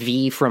at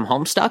V from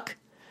Homestuck.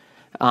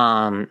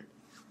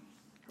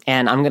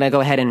 And I'm going to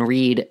go ahead and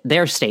read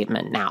their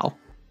statement now.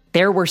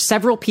 There were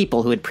several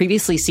people who had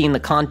previously seen the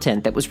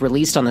content that was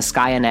released on the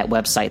Skaianet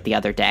website the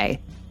other day.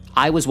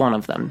 I was one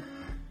of them.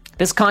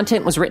 This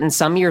content was written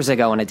some years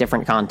ago in a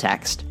different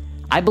context.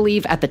 I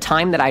believe at the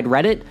time that I'd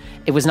read it,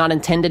 it was not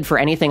intended for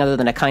anything other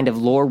than a kind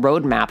of lore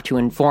roadmap to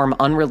inform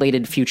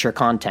unrelated future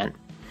content.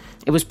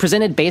 It was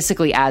presented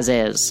basically as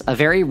is, a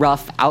very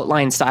rough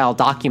outline-style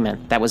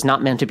document that was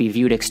not meant to be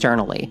viewed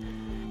externally.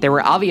 There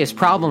were obvious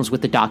problems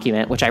with the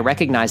document, which I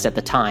recognized at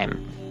the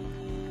time.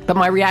 But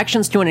my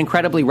reactions to an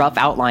incredibly rough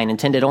outline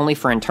intended only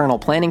for internal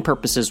planning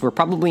purposes were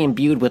probably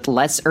imbued with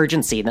less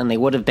urgency than they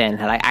would have been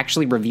had I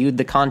actually reviewed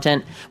the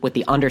content with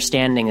the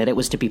understanding that it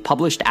was to be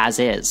published as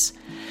is.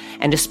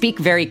 And to speak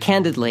very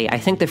candidly, I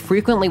think the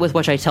frequently with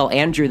which I tell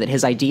Andrew that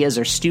his ideas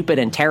are stupid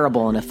and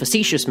terrible in a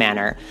facetious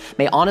manner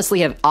may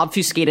honestly have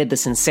obfuscated the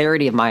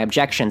sincerity of my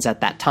objections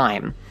at that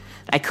time.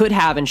 I could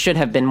have and should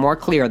have been more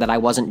clear that I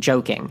wasn't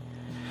joking.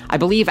 I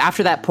believe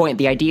after that point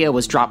the idea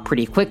was dropped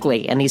pretty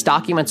quickly, and these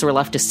documents were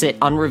left to sit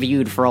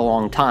unreviewed for a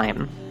long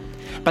time.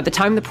 By the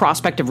time the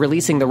prospect of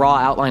releasing the raw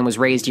outline was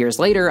raised years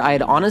later, I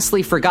had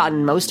honestly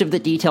forgotten most of the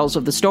details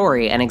of the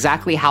story and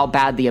exactly how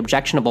bad the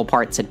objectionable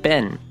parts had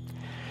been.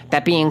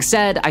 That being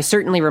said, I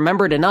certainly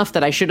remembered enough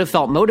that I should have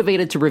felt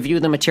motivated to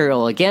review the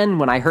material again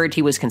when I heard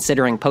he was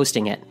considering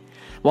posting it.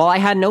 While I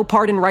had no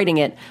part in writing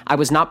it, I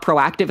was not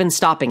proactive in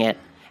stopping it,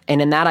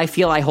 and in that I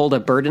feel I hold a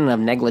burden of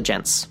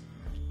negligence.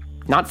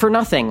 Not for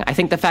nothing, I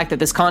think the fact that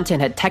this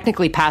content had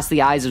technically passed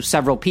the eyes of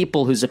several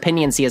people whose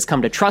opinions he has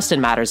come to trust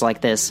in matters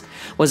like this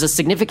was a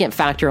significant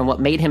factor in what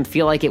made him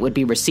feel like it would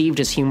be received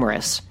as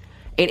humorous.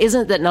 It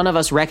isn't that none of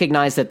us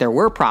recognized that there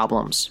were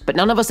problems, but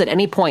none of us at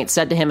any point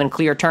said to him in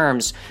clear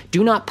terms,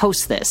 "Do not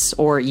post this,"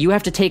 or "You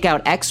have to take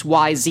out X,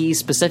 Y, Z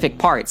specific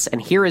parts,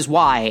 and here is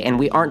why, and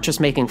we aren't just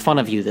making fun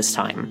of you this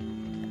time."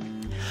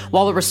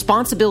 While the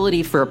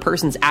responsibility for a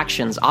person's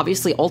actions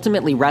obviously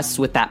ultimately rests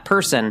with that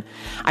person,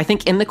 I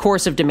think in the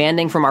course of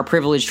demanding from our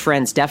privileged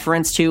friends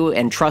deference to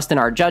and trust in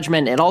our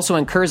judgment, it also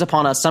incurs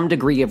upon us some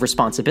degree of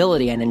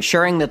responsibility in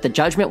ensuring that the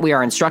judgment we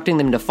are instructing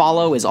them to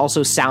follow is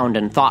also sound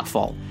and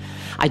thoughtful.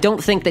 I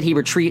don't think that he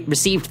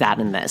received that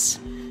in this.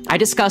 I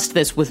discussed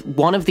this with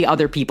one of the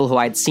other people who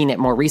I'd seen it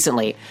more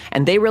recently,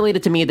 and they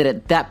related to me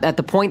that at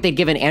the point they'd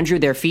given Andrew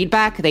their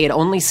feedback, they had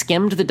only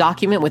skimmed the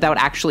document without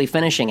actually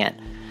finishing it.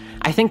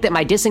 I think that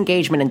my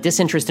disengagement and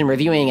disinterest in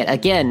reviewing it,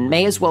 again,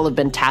 may as well have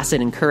been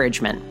tacit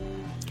encouragement.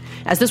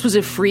 As this was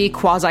a free,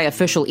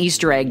 quasi-official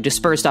Easter egg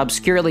dispersed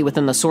obscurely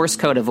within the source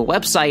code of a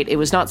website, it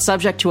was not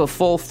subject to a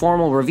full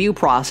formal review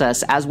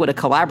process as would a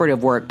collaborative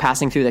work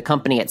passing through the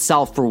company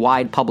itself for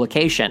wide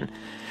publication.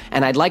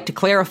 And I'd like to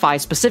clarify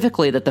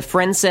specifically that the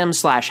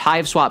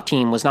FriendSim/HiveSwap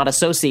team was not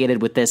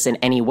associated with this in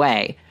any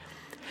way.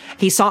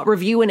 He sought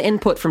review and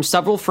input from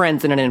several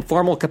friends in an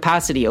informal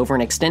capacity over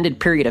an extended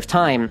period of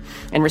time,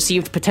 and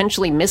received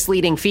potentially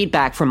misleading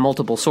feedback from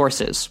multiple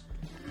sources.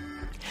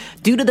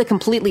 Due to the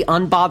completely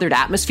unbothered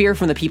atmosphere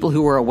from the people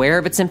who were aware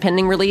of its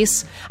impending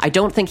release, I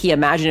don't think he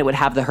imagined it would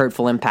have the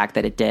hurtful impact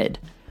that it did.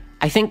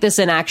 I think this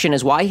inaction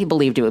is why he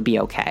believed it would be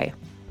okay.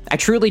 I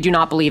truly do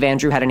not believe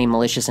Andrew had any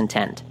malicious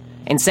intent.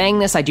 In saying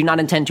this, I do not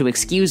intend to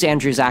excuse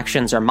Andrew's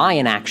actions or my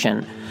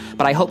inaction,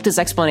 but I hope this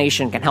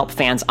explanation can help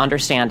fans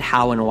understand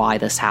how and why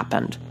this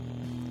happened.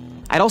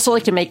 I'd also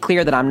like to make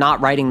clear that I'm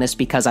not writing this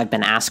because I've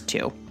been asked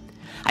to.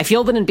 I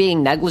feel that in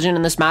being negligent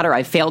in this matter,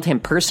 I failed him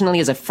personally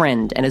as a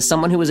friend and as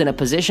someone who was in a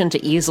position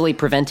to easily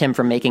prevent him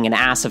from making an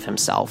ass of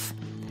himself.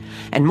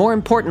 And more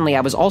importantly,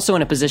 I was also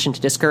in a position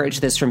to discourage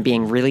this from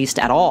being released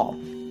at all.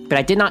 But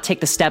I did not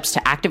take the steps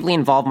to actively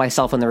involve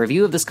myself in the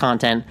review of this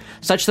content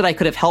such that I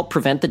could have helped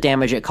prevent the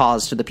damage it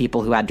caused to the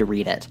people who had to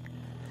read it.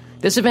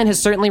 This event has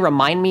certainly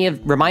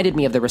reminded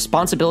me of the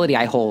responsibility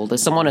I hold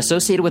as someone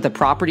associated with a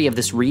property of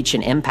this reach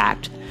and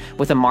impact,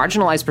 with a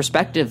marginalized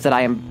perspective that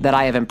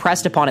I have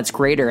impressed upon its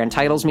creator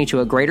entitles me to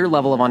a greater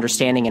level of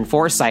understanding and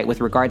foresight with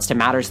regards to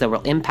matters that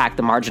will impact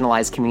the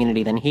marginalized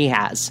community than he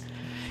has.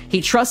 He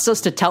trusts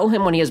us to tell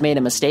him when he has made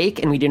a mistake,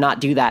 and we do not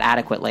do that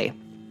adequately.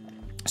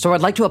 So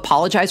I'd like to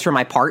apologize for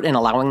my part in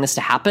allowing this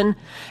to happen,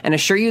 and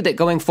assure you that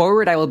going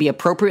forward I will be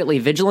appropriately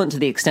vigilant to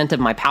the extent of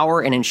my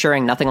power in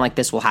ensuring nothing like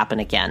this will happen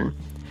again.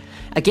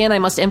 Again, I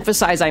must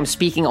emphasize I am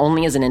speaking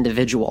only as an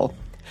individual.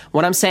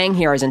 What I'm saying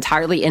here is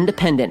entirely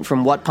independent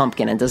from What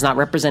Pumpkin and does not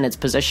represent its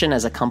position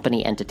as a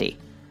company entity.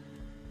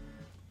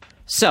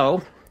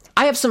 So,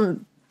 I have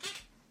some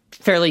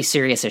fairly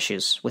serious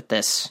issues with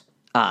this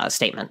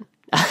statement.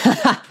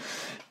 I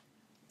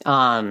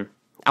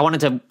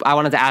wanted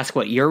to ask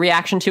what your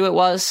reaction to it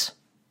was.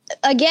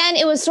 Again,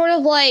 it was sort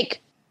of like,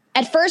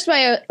 at first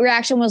my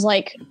reaction was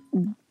like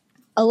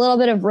a little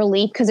bit of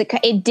relief because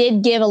it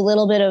did give a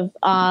little bit of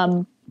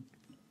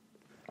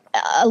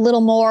a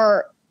little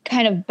more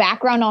kind of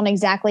background on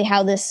exactly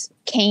how this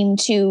came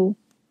to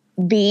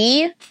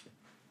be,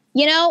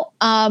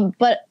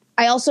 but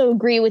I also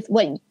agree with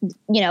what,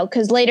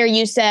 because later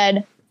you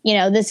said,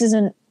 this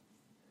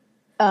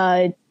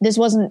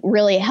wasn't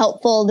really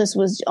helpful. This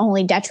was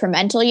only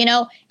detrimental,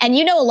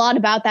 and a lot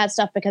about that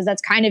stuff because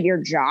that's kind of your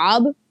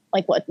job,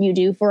 like what you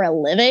do for a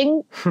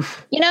living,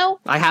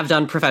 I have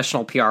done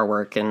professional PR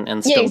work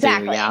and still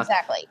exactly, do. Yeah,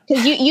 exactly.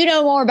 Because you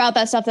know more about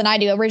that stuff than I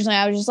do. Originally,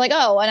 I was just like,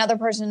 oh, another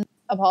person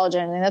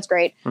apologizing. That's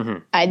great. Mm-hmm.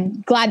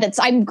 I'm glad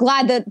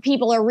that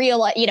people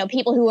are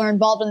people who are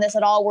involved in this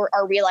at all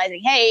are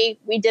realizing, hey,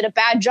 we did a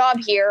bad job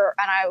here,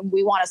 and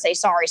we want to say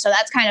sorry. So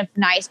that's kind of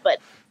nice, but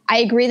I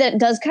agree that it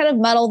does kind of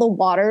muddle the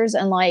waters,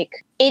 and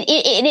like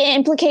it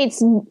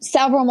implicates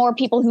several more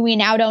people who we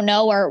now don't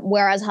know, or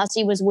whereas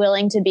Hussey was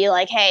willing to be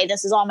like, hey,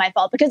 this is all my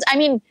fault. Because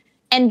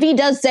and V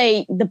does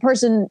say the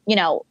person,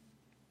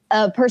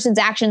 a person's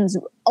actions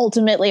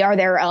ultimately are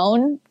their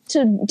own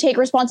to take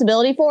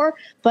responsibility for.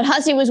 But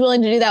Hussey was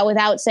willing to do that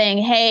without saying,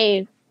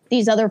 hey,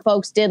 these other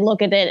folks did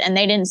look at it and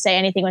they didn't say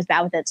anything was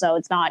bad with it. So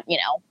it's not,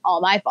 all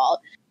my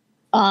fault.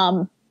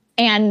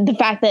 And the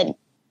fact that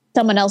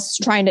someone else is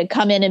trying to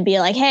come in and be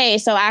like, hey,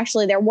 so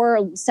actually there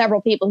were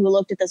several people who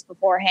looked at this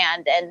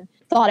beforehand and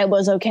thought it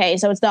was okay.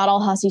 So it's not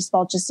all Hussey's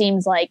fault. Just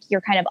seems like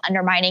you're kind of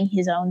undermining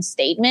his own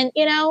statement,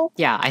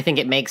 Yeah, I think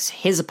it makes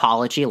his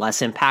apology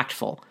less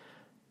impactful.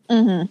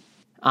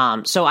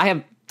 Mm-hmm. So I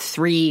have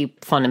 3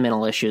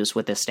 fundamental issues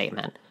with this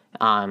statement.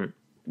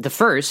 The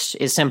first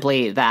is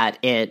simply that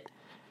it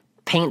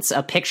paints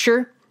a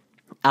picture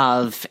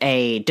of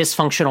a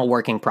dysfunctional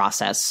working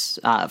process.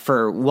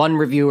 For one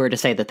reviewer to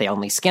say that they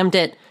only skimmed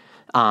it,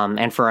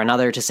 and for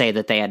another to say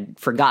that they had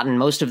forgotten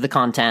most of the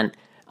content.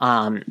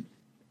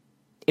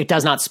 it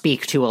does not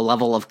speak to a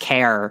level of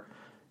care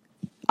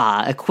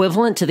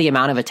equivalent to the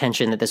amount of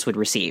attention that this would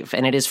receive.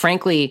 And it is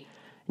frankly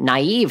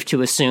naive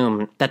to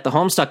assume that the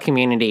Homestuck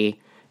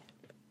community,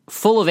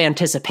 full of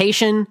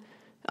anticipation,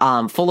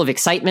 full of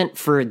excitement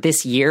for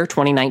this year,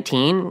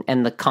 2019,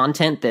 and the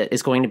content that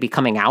is going to be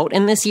coming out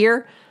in this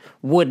year,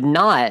 would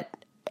not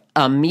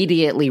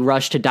immediately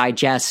rush to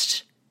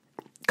digest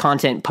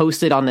content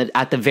posted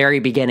at the very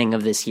beginning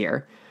of this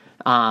year.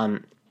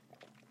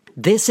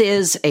 This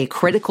is a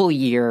critical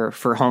year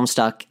for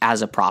Homestuck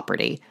as a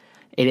property.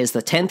 It is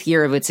the 10th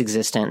year of its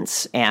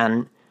existence,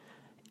 and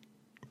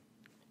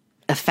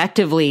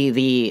effectively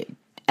the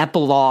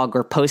epilogue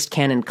or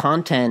post-canon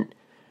content,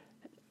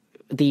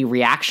 the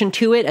reaction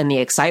to it and the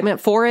excitement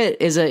for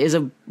it is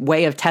a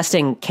way of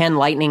testing, can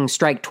lightning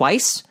strike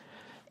twice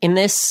in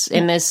this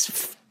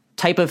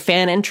type of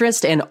fan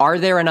interest, and are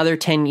there another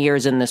 10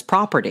 years in this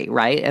property,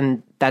 right?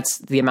 And that's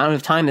the amount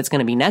of time that's going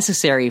to be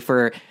necessary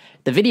for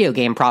the video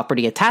game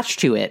property attached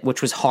to it,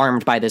 which was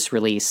harmed by this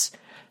release,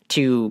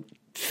 to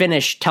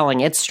finish telling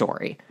its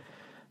story.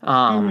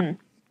 And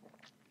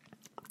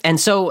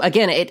so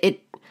again,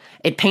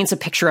 it paints a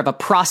picture of a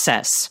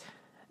process,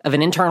 of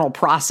an internal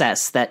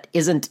process that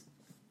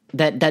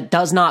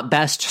does not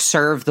best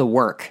serve the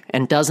work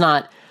and does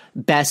not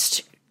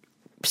best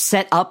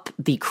set up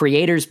the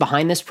creators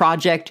behind this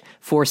project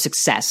for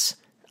success,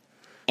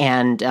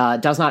 and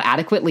does not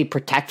adequately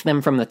protect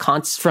them from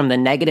the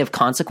negative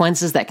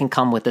consequences that can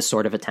come with this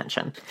sort of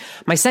attention.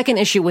 My second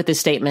issue with this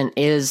statement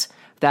is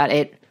that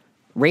it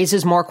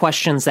raises more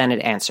questions than it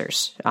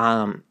answers.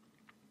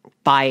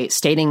 By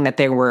stating that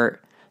there were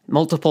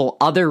multiple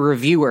other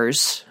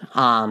reviewers,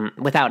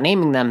 without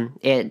naming them,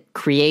 it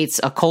creates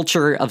a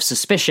culture of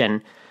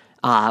suspicion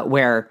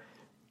where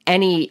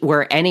any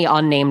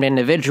unnamed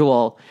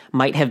individual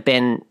might have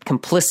been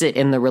complicit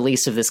in the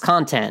release of this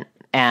content.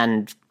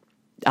 And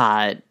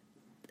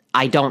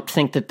I don't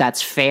think that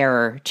that's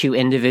fair to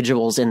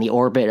individuals in the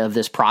orbit of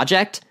this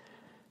project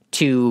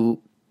to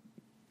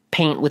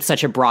paint with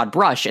such a broad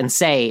brush and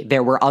say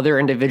there were other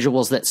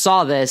individuals that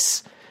saw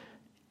this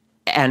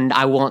and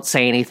I won't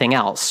say anything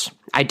else.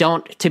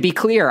 To be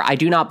clear, I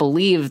do not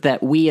believe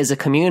that we as a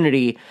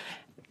community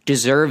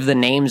deserve the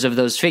names of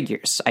those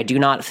figures. I do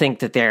not think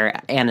that their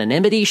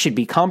anonymity should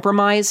be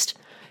compromised.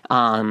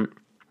 And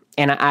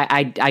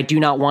I do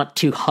not want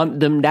to hunt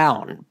them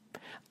down.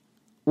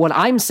 What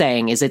I'm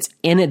saying is it's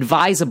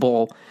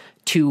inadvisable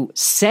to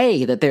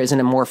say that there's an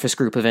amorphous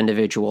group of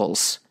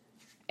individuals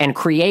and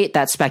create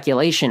that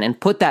speculation and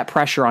put that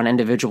pressure on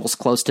individuals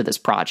close to this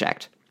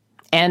project.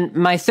 And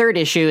my third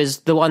issue is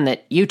the one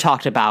that you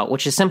talked about,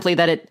 which is simply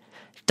that it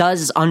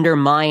does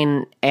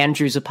undermine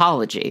Andrew's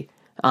apology.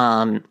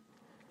 I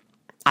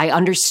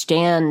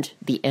understand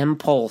the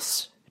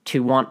impulse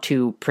to want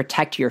to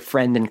protect your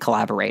friend and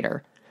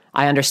collaborator.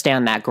 I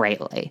understand that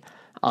greatly.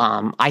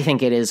 I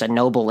think it is a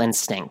noble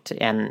instinct,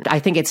 and I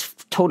think it's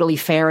totally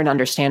fair and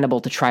understandable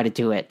to try to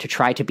do it, to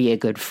try to be a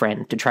good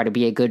friend, to try to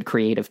be a good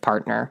creative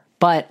partner.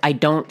 But I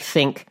don't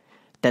think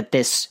that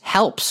this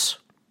helps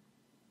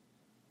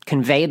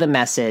convey the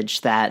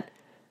message that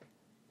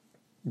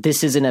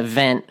this is an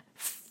event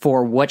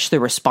for which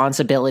the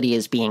responsibility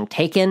is being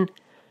taken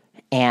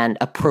and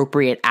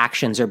appropriate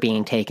actions are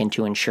being taken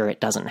to ensure it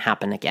doesn't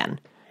happen again.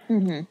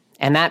 Mm-hmm.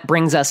 And that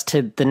brings us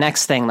to the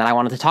next thing that I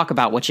wanted to talk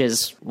about, which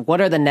is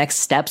what are the next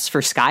steps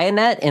for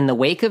Skaianet in the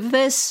wake of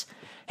this?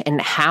 And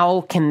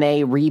how can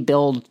they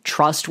rebuild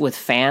trust with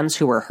fans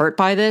who were hurt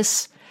by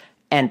this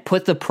and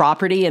put the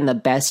property in the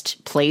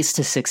best place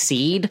to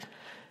succeed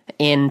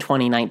in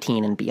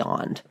 2019 and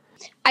beyond?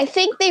 I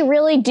think they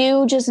really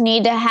do just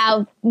need to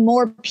have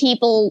more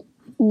people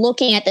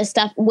looking at this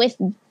stuff with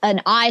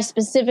an eye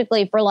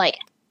specifically for, like,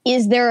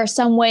 is there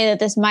some way that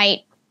this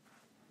might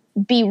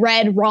be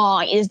read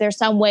wrong? Is there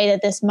some way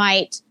that this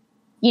might,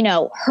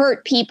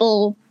 hurt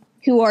people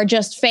who are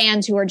just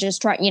fans, who are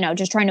just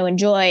trying to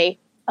enjoy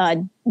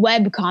a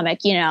web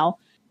comic, and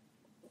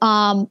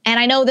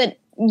I know that,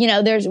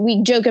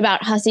 we joke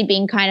about Hussey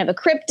being kind of a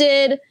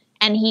cryptid,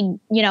 and he,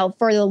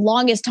 for the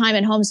longest time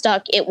in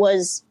Homestuck, it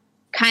was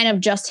kind of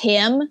just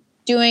him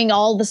doing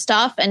all the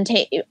stuff, and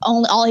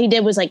all he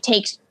did was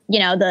take,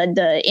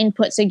 the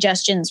input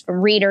suggestions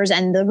from readers,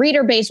 and the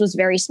reader base was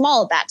very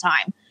small at that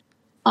time.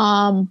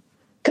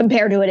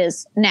 Compared to it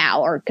is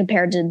now, or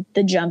compared to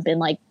the jump in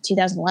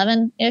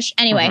 2011-ish.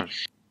 Anyway.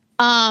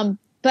 But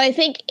I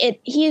think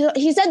he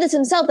said this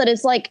himself, that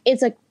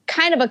it's a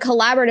kind of a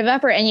collaborative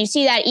effort. And you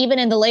see that even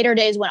in the later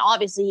days when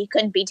obviously he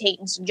couldn't be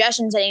taking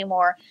suggestions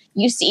anymore.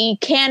 You see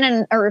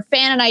canon or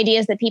fan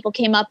ideas that people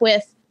came up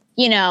with,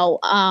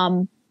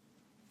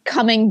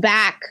 coming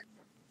back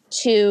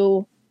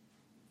to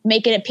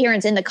make an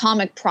appearance in the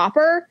comic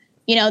proper.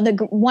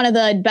 One of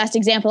the best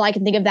example I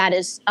can think of that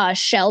is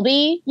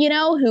Shelby,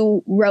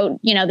 who wrote,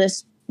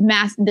 this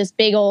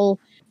big old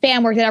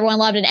fan work that everyone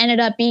loved, and ended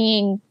up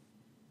being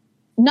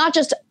not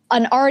just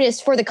an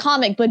artist for the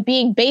comic, but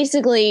being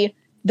basically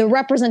the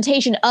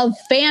representation of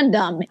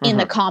fandom in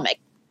the comic,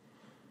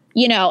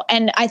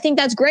 and I think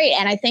that's great.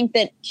 And I think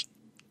that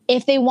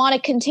if they want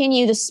to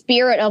continue the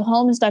spirit of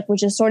Homestuck,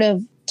 which is sort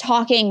of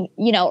talking,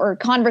 or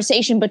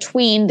conversation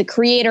between the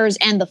creators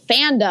and the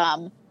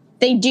fandom,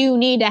 they do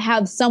need to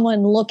have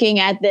someone looking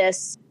at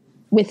this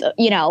with,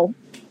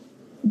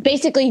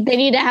 basically they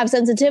need to have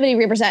sensitivity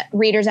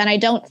readers. And I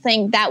don't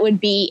think that would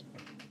be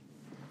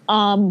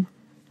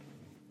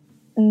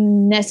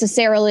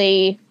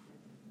necessarily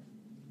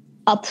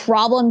a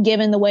problem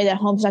given the way that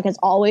Homestuck has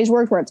always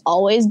worked, where it's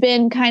always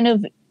been kind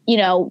of,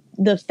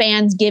 the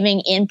fans giving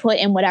input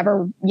in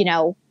whatever,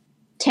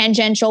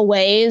 tangential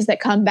ways that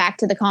come back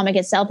to the comic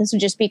itself. This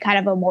would just be kind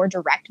of a more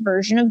direct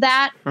version of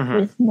that,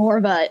 with more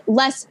of a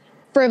less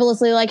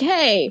frivolously like,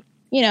 hey,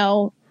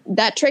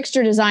 that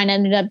trickster design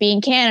ended up being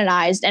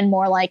canonized, and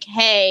more like,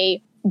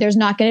 hey, there's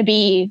not going to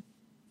be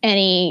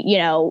any,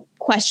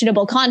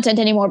 questionable content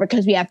anymore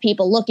because we have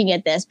people looking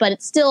at this. But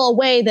it's still a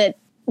way that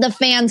the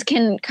fans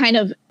can kind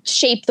of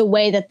shape the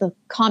way that the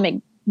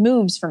comic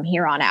moves from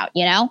here on out,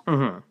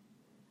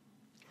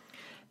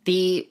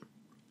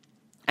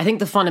 I think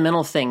the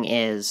fundamental thing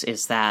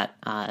is that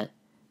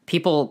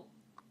people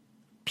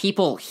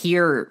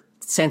hear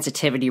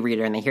sensitivity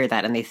reader and they hear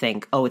that and they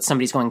think, oh, it's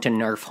somebody's going to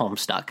nerf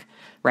Homestuck,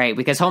 right?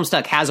 Because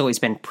Homestuck has always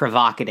been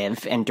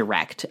provocative and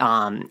direct,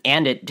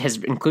 and it has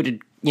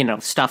included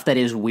stuff that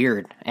is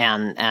weird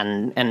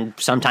and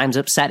sometimes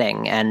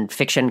upsetting, and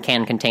fiction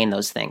can contain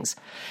those things.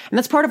 And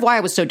that's part of why I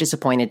was so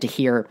disappointed to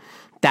hear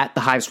that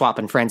the Hiveswap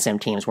and FriendSim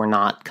teams were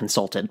not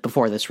consulted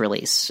before this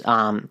release,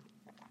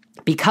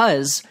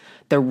 because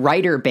the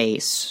writer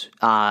base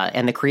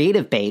and the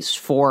creative base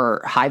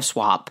for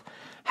Hiveswap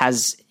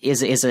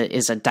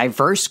is a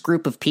diverse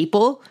group of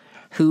people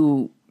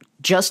who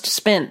just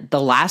spent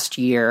the last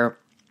year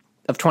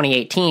of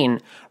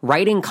 2018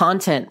 writing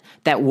content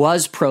that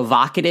was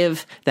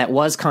provocative, that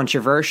was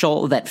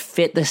controversial, that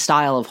fit the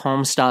style of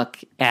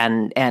Homestuck,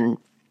 and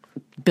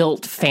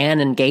built fan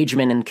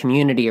engagement and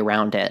community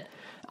around it.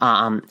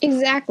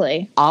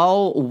 Exactly.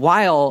 All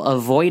while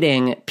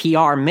avoiding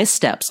PR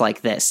missteps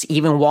like this,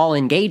 even while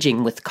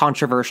engaging with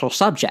controversial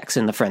subjects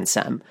in the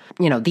FriendSim.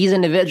 These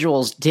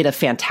individuals did a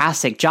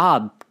fantastic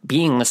job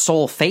being the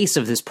sole face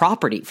of this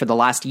property for the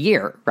last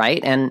year,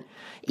 right? And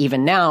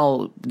even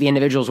now, the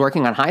individuals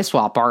working on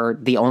Hiveswap are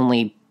the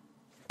only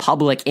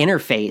public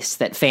interface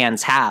that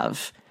fans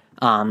have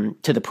to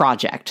the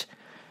project.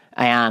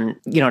 And,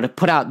 to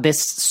put out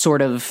this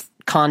sort of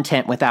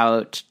content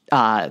without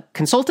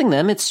consulting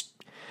them, it's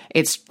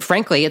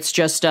frankly, it's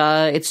just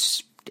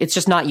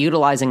not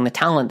utilizing the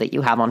talent that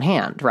you have on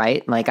hand,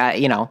 right? Like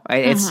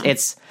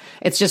it's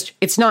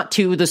not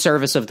to the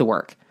service of the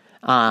work.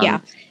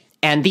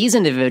 And these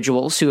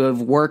individuals who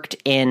have worked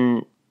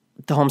in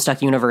the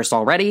Homestuck universe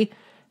already,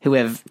 who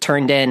have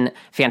turned in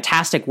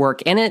fantastic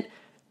work in it,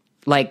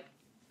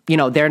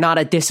 they're not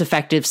a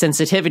disaffective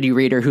sensitivity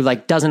reader who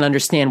doesn't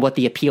understand what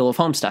the appeal of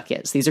Homestuck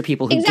is. These are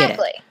people who get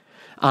it.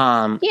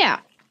 Yeah.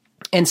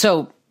 And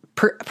so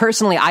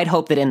personally, I'd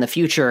hope that in the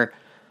future,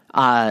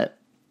 the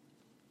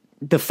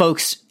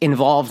folks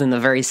involved in the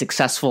very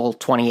successful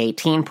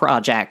 2018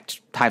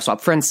 project,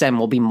 Hiveswap FriendSim,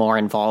 will be more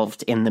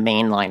involved in the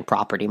mainline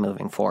property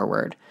moving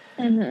forward.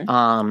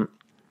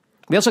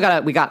 We also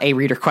got a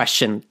reader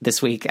question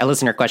this week, a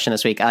listener question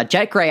this week.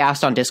 Jet Gray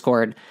asked on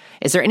Discord,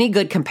 is there any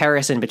good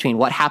comparison between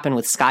what happened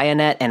with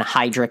Skaianet and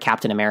Hydra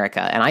Captain America?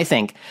 And I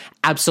think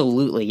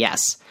absolutely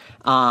yes.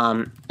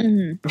 I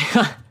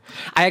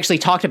actually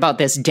talked about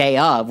this day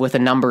of with a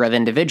number of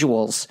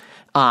individuals.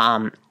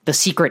 The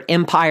Secret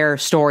Empire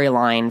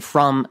storyline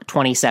from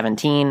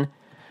 2017.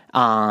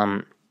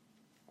 Yeah.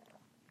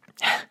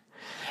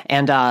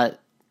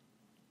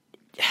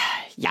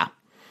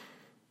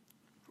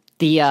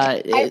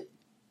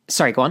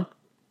 Sorry, go on.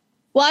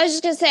 Well, I was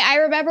just going to say, I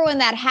remember when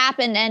that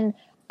happened, and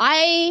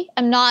I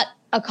am not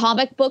a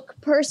comic book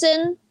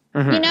person,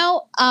 but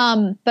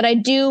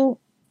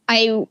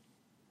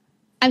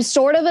I'm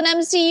sort of an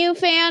MCU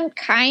fan,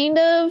 kind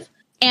of.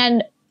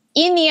 And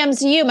in the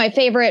MCU, my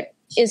favorite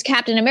is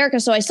Captain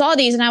America. So I saw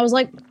these and I was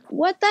like,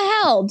 what the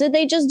hell did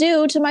they just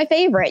do to my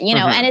favorite? And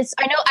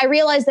I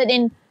realize that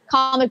in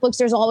comic books,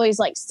 there's always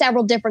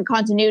several different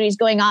continuities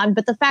going on.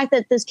 But the fact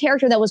that this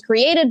character that was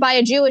created by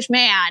a Jewish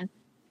man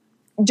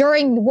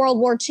during World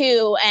War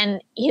II, and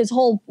his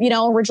whole,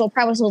 original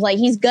premise was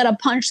he's gonna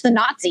punch the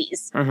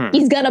Nazis.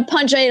 He's gonna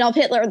punch Adolf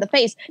Hitler in the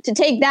face. To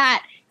take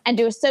that and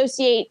to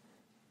associate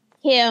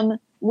him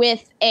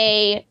with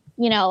a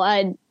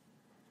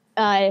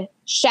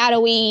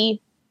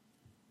shadowy,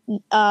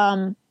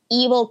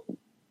 evil,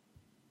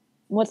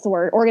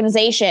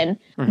 organization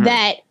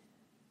that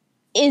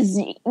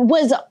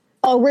was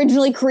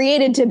originally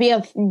created to be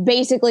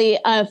basically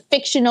a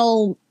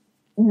fictional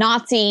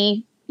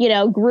Nazi,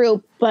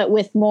 group, but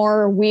with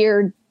more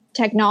weird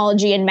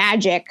technology and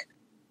magic,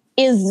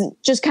 is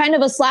just kind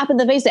of a slap in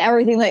the face to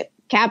everything that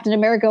Captain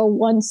America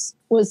once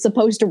was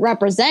supposed to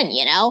represent,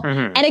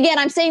 And again,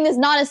 I'm saying this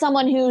not as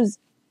someone who's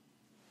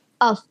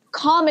a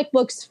comic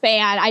books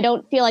fan. I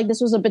don't feel like this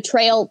was a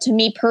betrayal to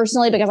me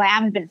personally because I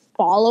haven't been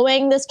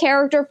following this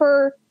character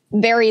for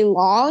very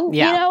long,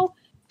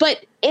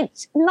 But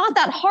it's not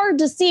that hard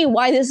to see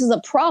why this is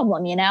a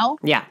problem, you know?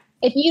 Yeah.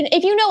 If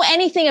you know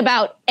anything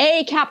about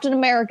A, Captain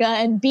America,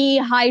 and B,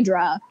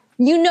 Hydra,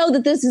 you know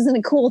that this isn't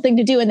a cool thing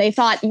to do, and they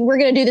thought, we're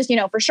going to do this, you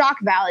know, for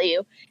shock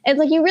value. It's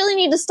like, you really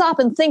need to stop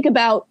and think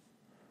about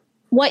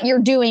what you're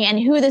doing and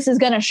who this is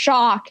going to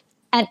shock,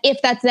 and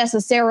if that's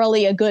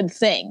necessarily a good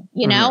thing,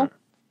 you know?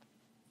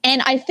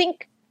 And I feel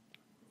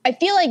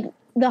like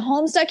the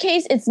Homestuck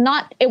case,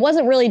 it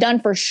wasn't really done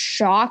for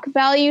shock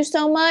value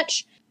so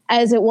much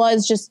as it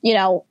was just, you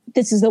know,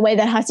 this is the way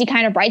that Hussey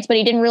kind of writes, but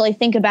he didn't really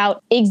think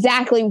about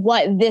exactly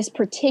what this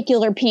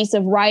particular piece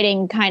of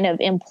writing kind of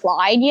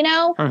implied, you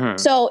know?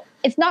 So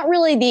it's not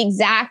really the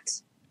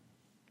exact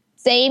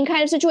same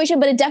kind of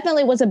situation, but it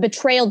definitely was a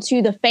betrayal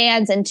to the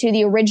fans and to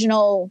the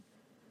original.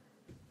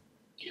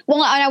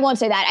 Well, I won't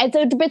say that.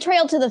 It's a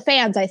betrayal to the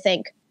fans, I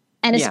think.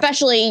 And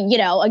especially, you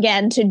know,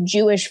 again, to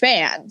Jewish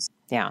fans.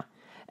 Yeah.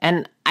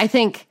 And I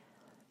think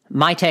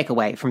my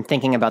takeaway from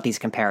thinking about these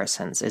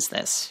comparisons is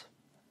this.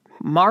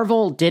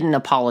 Marvel didn't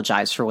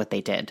apologize for what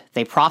they did.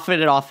 They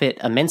profited off it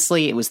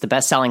immensely. It was the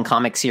best-selling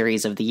comic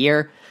series of the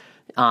year.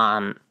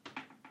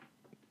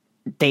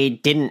 They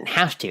didn't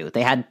have to.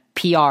 They had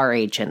PR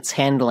agents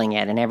handling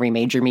it in every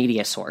major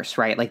media source,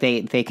 right? Like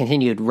they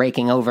continued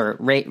raking over,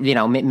 you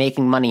know,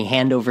 making money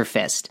hand over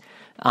fist.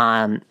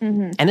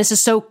 And this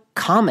is so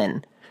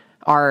common.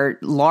 Our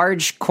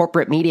large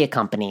corporate media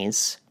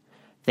companies,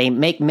 they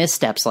make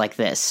missteps like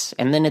this,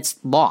 and then it's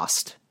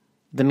lost.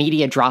 The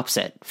media drops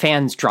it.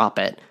 Fans drop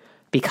it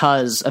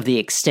because of the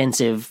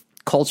extensive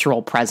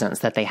cultural presence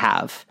that they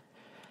have.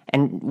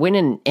 And when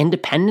an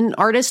independent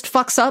artist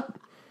fucks up,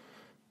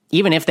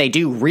 even if they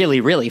do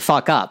really, really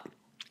fuck up,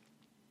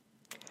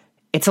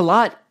 it's a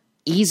lot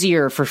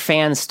easier for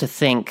fans to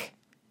think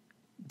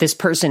this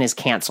person is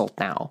canceled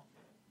now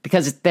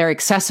because they're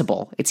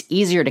accessible. It's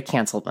easier to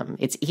cancel them.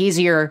 It's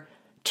easier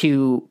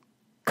to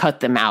cut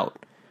them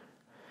out.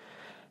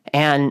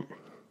 And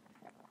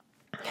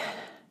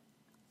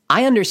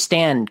I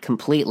understand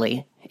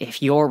completely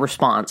if your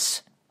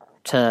response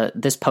to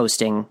this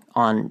posting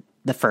on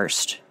the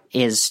 1st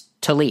is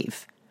to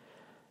leave.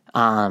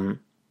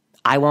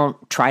 I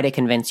won't try to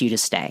convince you to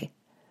stay.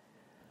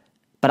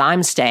 But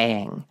I'm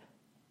staying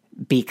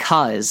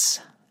because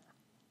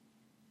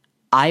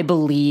I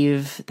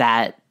believe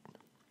that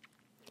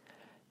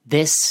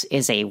this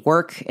is a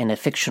work in a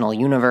fictional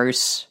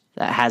universe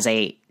that has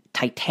a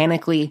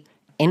titanically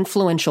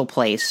influential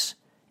place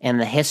in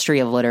the history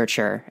of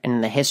literature and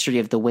in the history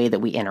of the way that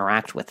we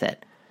interact with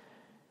it.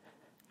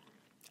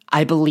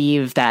 I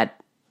believe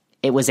that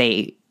it was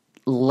a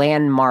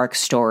landmark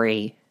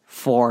story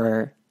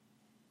for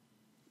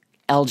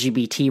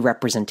LGBT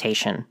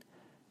representation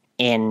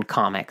in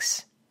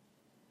comics.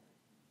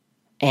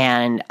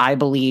 And I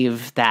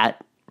believe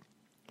that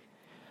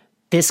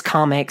this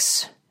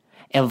comic's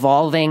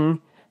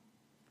evolving,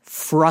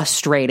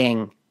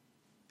 frustrating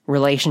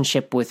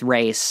relationship with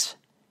race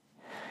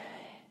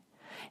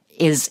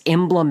is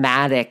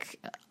emblematic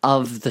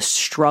of the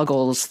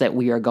struggles that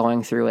we are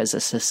going through as a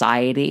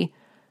society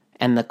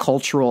and the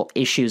cultural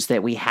issues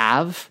that we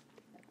have.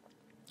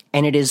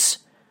 And it's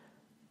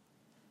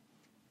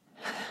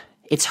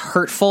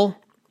hurtful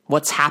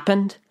what's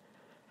happened,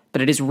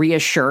 but it is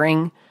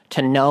reassuring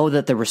to know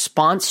that the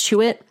response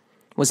to it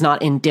was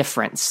not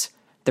indifference.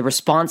 The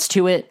response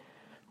to it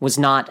was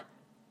not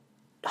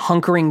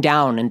hunkering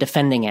down and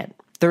defending it.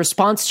 The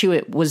response to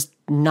it was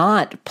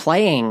not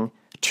playing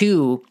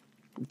to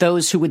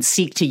those who would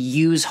seek to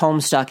use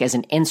Homestuck as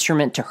an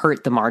instrument to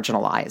hurt the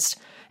marginalized,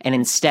 and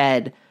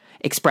instead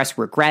express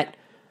regret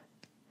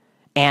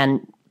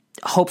and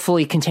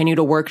hopefully continue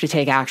to work to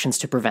take actions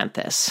to prevent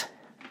this.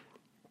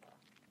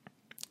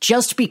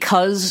 Just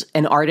because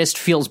an artist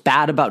feels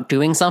bad about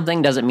doing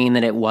something doesn't mean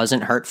that it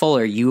wasn't hurtful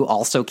or you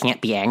also can't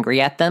be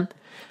angry at them.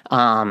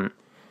 And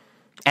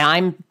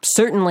I'm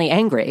certainly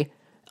angry.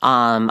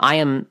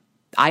 I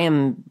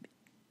am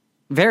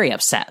very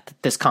upset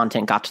that this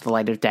content got to the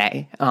light of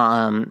day.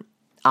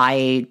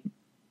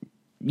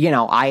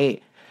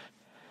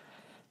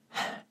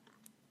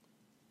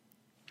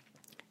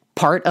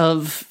 Part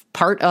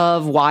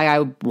of why I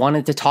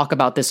wanted to talk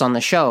about this on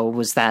the show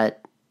was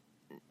that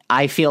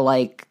I feel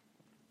like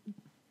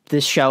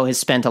this show has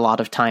spent a lot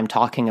of time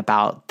talking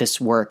about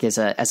this work as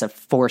a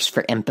force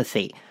for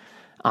empathy,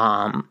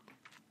 and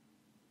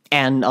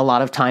a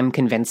lot of time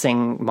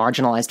convincing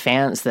marginalized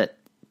fans that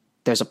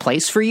there's a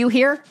place for you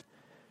here.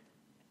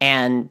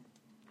 And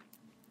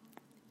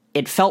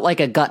it felt like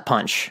a gut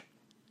punch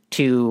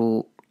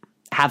to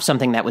have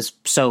something that was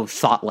so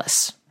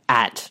thoughtless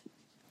at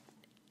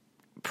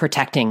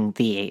protecting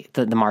the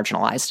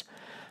marginalized.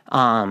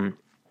 But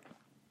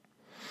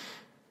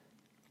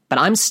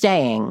I'm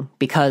staying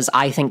because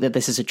I think that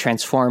this is a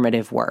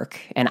transformative work.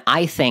 And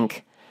I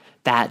think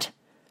that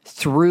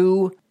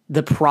through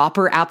the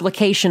proper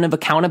application of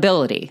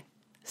accountability,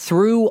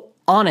 through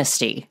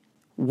honesty,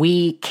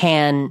 we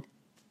can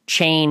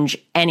change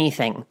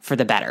anything for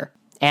the better.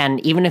 And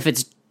even if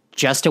it's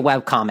just a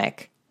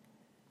webcomic,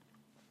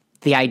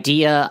 the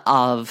idea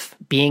of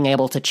being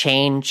able to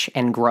change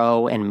and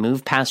grow and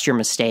move past your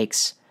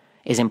mistakes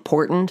is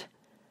important,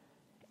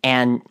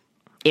 and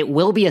it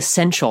will be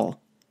essential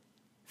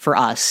for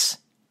us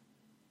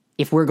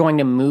if we're going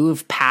to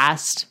move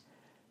past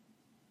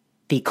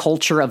the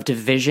culture of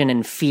division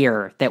and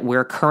fear that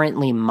we're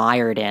currently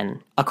mired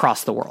in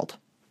across the world.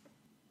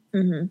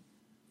 Mm-hmm.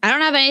 I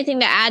don't have anything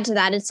to add to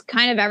that. It's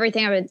kind of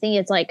everything I would think.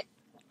 It's like,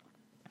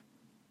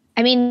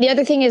 I mean, the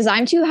other thing is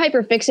I'm too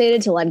hyper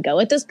fixated to let go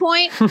at this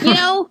point, you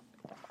know?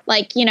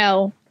 Like, you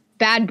know,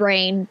 bad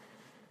brain.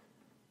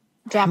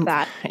 Drop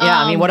that. Yeah,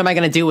 I mean, what am I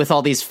going to do with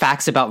all these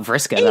facts about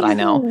Vriska that I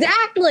know?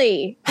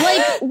 Exactly.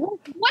 Like, what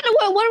am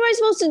I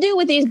supposed to do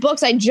with these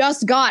books I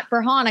just got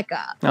for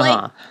Hanukkah?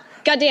 Like,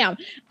 goddamn.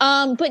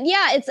 But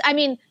yeah, it's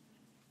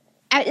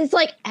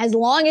like, as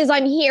long as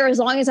I'm here, as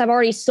long as I've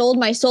already sold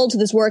my soul to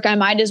this work, I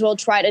might as well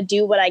try to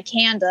do what I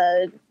can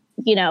to,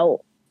 you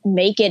know,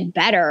 make it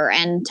better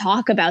and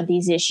talk about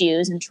these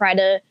issues and try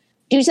to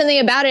do something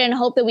about it and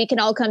hope that we can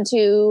all come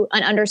to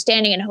an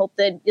understanding and hope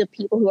that the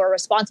people who are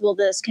responsible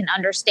for this can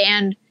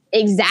understand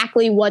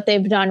exactly what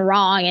they've done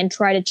wrong and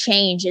try to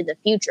change in the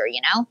future, you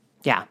know?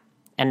 Yeah.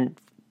 And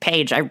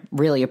Paige, I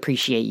really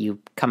appreciate you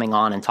coming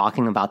on and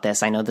talking about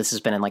this. I know this has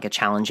been like a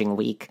challenging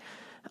week.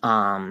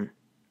 And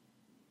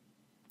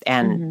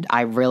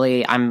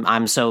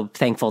I'm so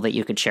thankful that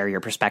you could share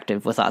your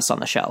perspective with us on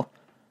the show.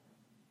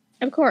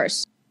 Of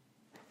course.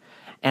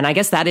 And I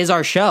guess that is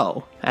our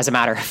show, as a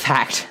matter of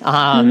fact.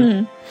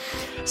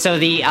 So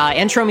the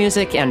intro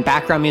music and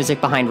background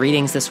music behind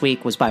readings this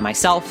week was by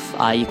myself.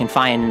 You can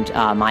find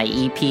my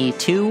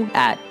EP2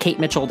 at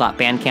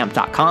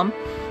katemitchell.bandcamp.com.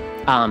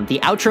 The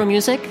outro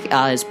music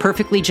is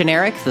Perfectly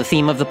Generic, the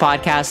theme of the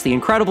podcast, the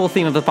incredible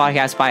theme of the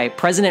podcast by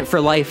President for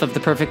Life of the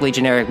Perfectly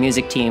Generic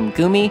music team,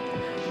 Gumi.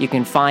 You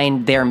can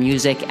find their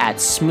music at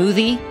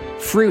Smoothie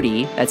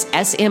Fruity, that's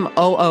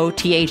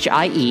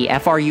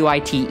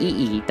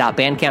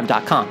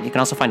SMOOTHIEFRUITEE.bandcamp.com. You can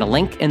also find a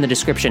link in the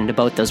description to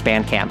both those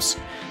Bandcamps.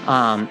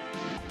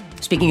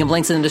 Speaking of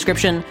links in the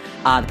description,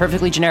 the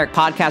Perfectly Generic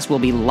podcast will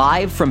be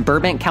live from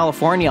Burbank,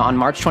 California on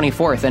March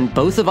 24th, and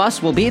both of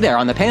us will be there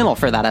on the panel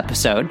for that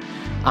episode.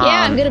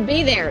 Yeah, I'm going to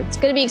be there. It's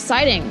going to be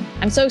exciting.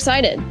 I'm so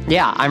excited.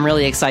 Yeah, I'm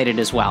really excited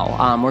as well.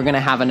 We're going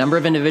to have a number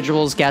of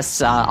individuals,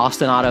 guests,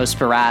 Austin Otto,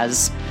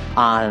 Spiraz,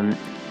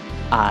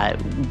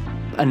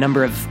 a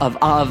number of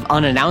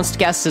unannounced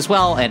guests as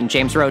well, and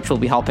James Roach will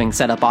be helping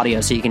set up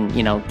audio, so you can,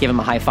 you know, give him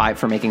a high five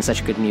for making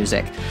such good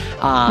music.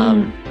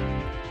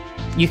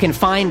 You can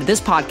find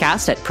this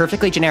podcast at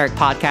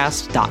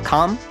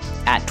perfectlygenericpodcast.com,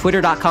 at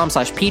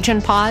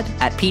twitter.com/PeaginPod,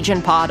 at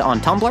PeaginPod on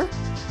Tumblr.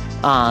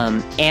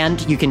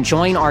 And you can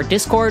join our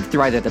Discord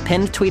through either the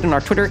pinned tweet on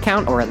our Twitter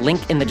account or a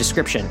link in the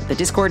description. The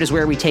Discord is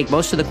where we take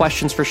most of the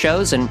questions for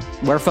shows and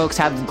where folks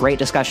have great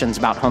discussions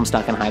about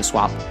Homestuck and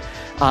Hiveswap.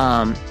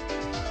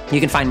 You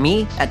can find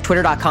me at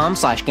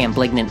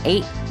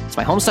twitter.com/Gamblignant8. It's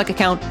my Homestuck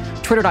account.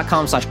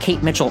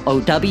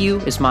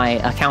 Twitter.com/KateMitchellOW is my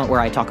account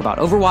where I talk about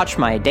Overwatch,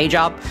 my day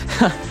job.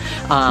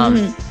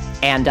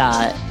 And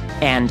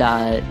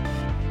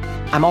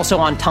I'm also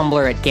on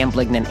Tumblr at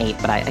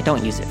Gamblignant8, but I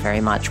don't use it very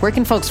much. Where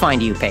can folks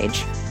find you,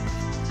 Paige?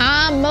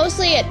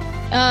 Mostly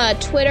at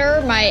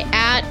Twitter. My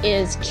 @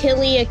 is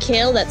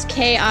Killiakill. That's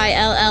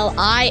KILLIAKILL,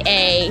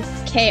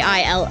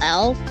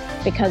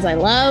 because I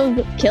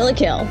love Kill a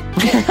Kill.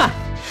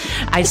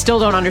 I still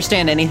don't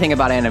understand anything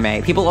about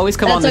anime. People always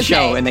come on the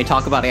show and they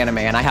talk about anime,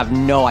 and I have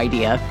no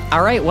idea.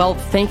 All right, well,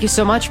 thank you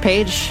so much,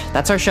 Paige.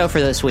 That's our show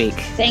for this week.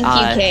 Thank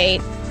you,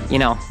 Kate. You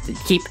know,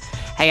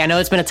 hey, I know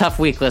it's been a tough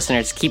week,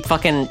 listeners. Keep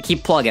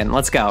plugging.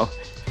 Let's go.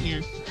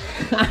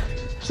 Yeah.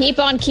 Keep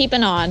on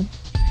keeping on.